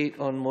a debate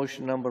on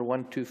motion number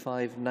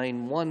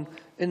 12591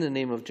 in the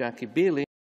name of Jackie Bailey.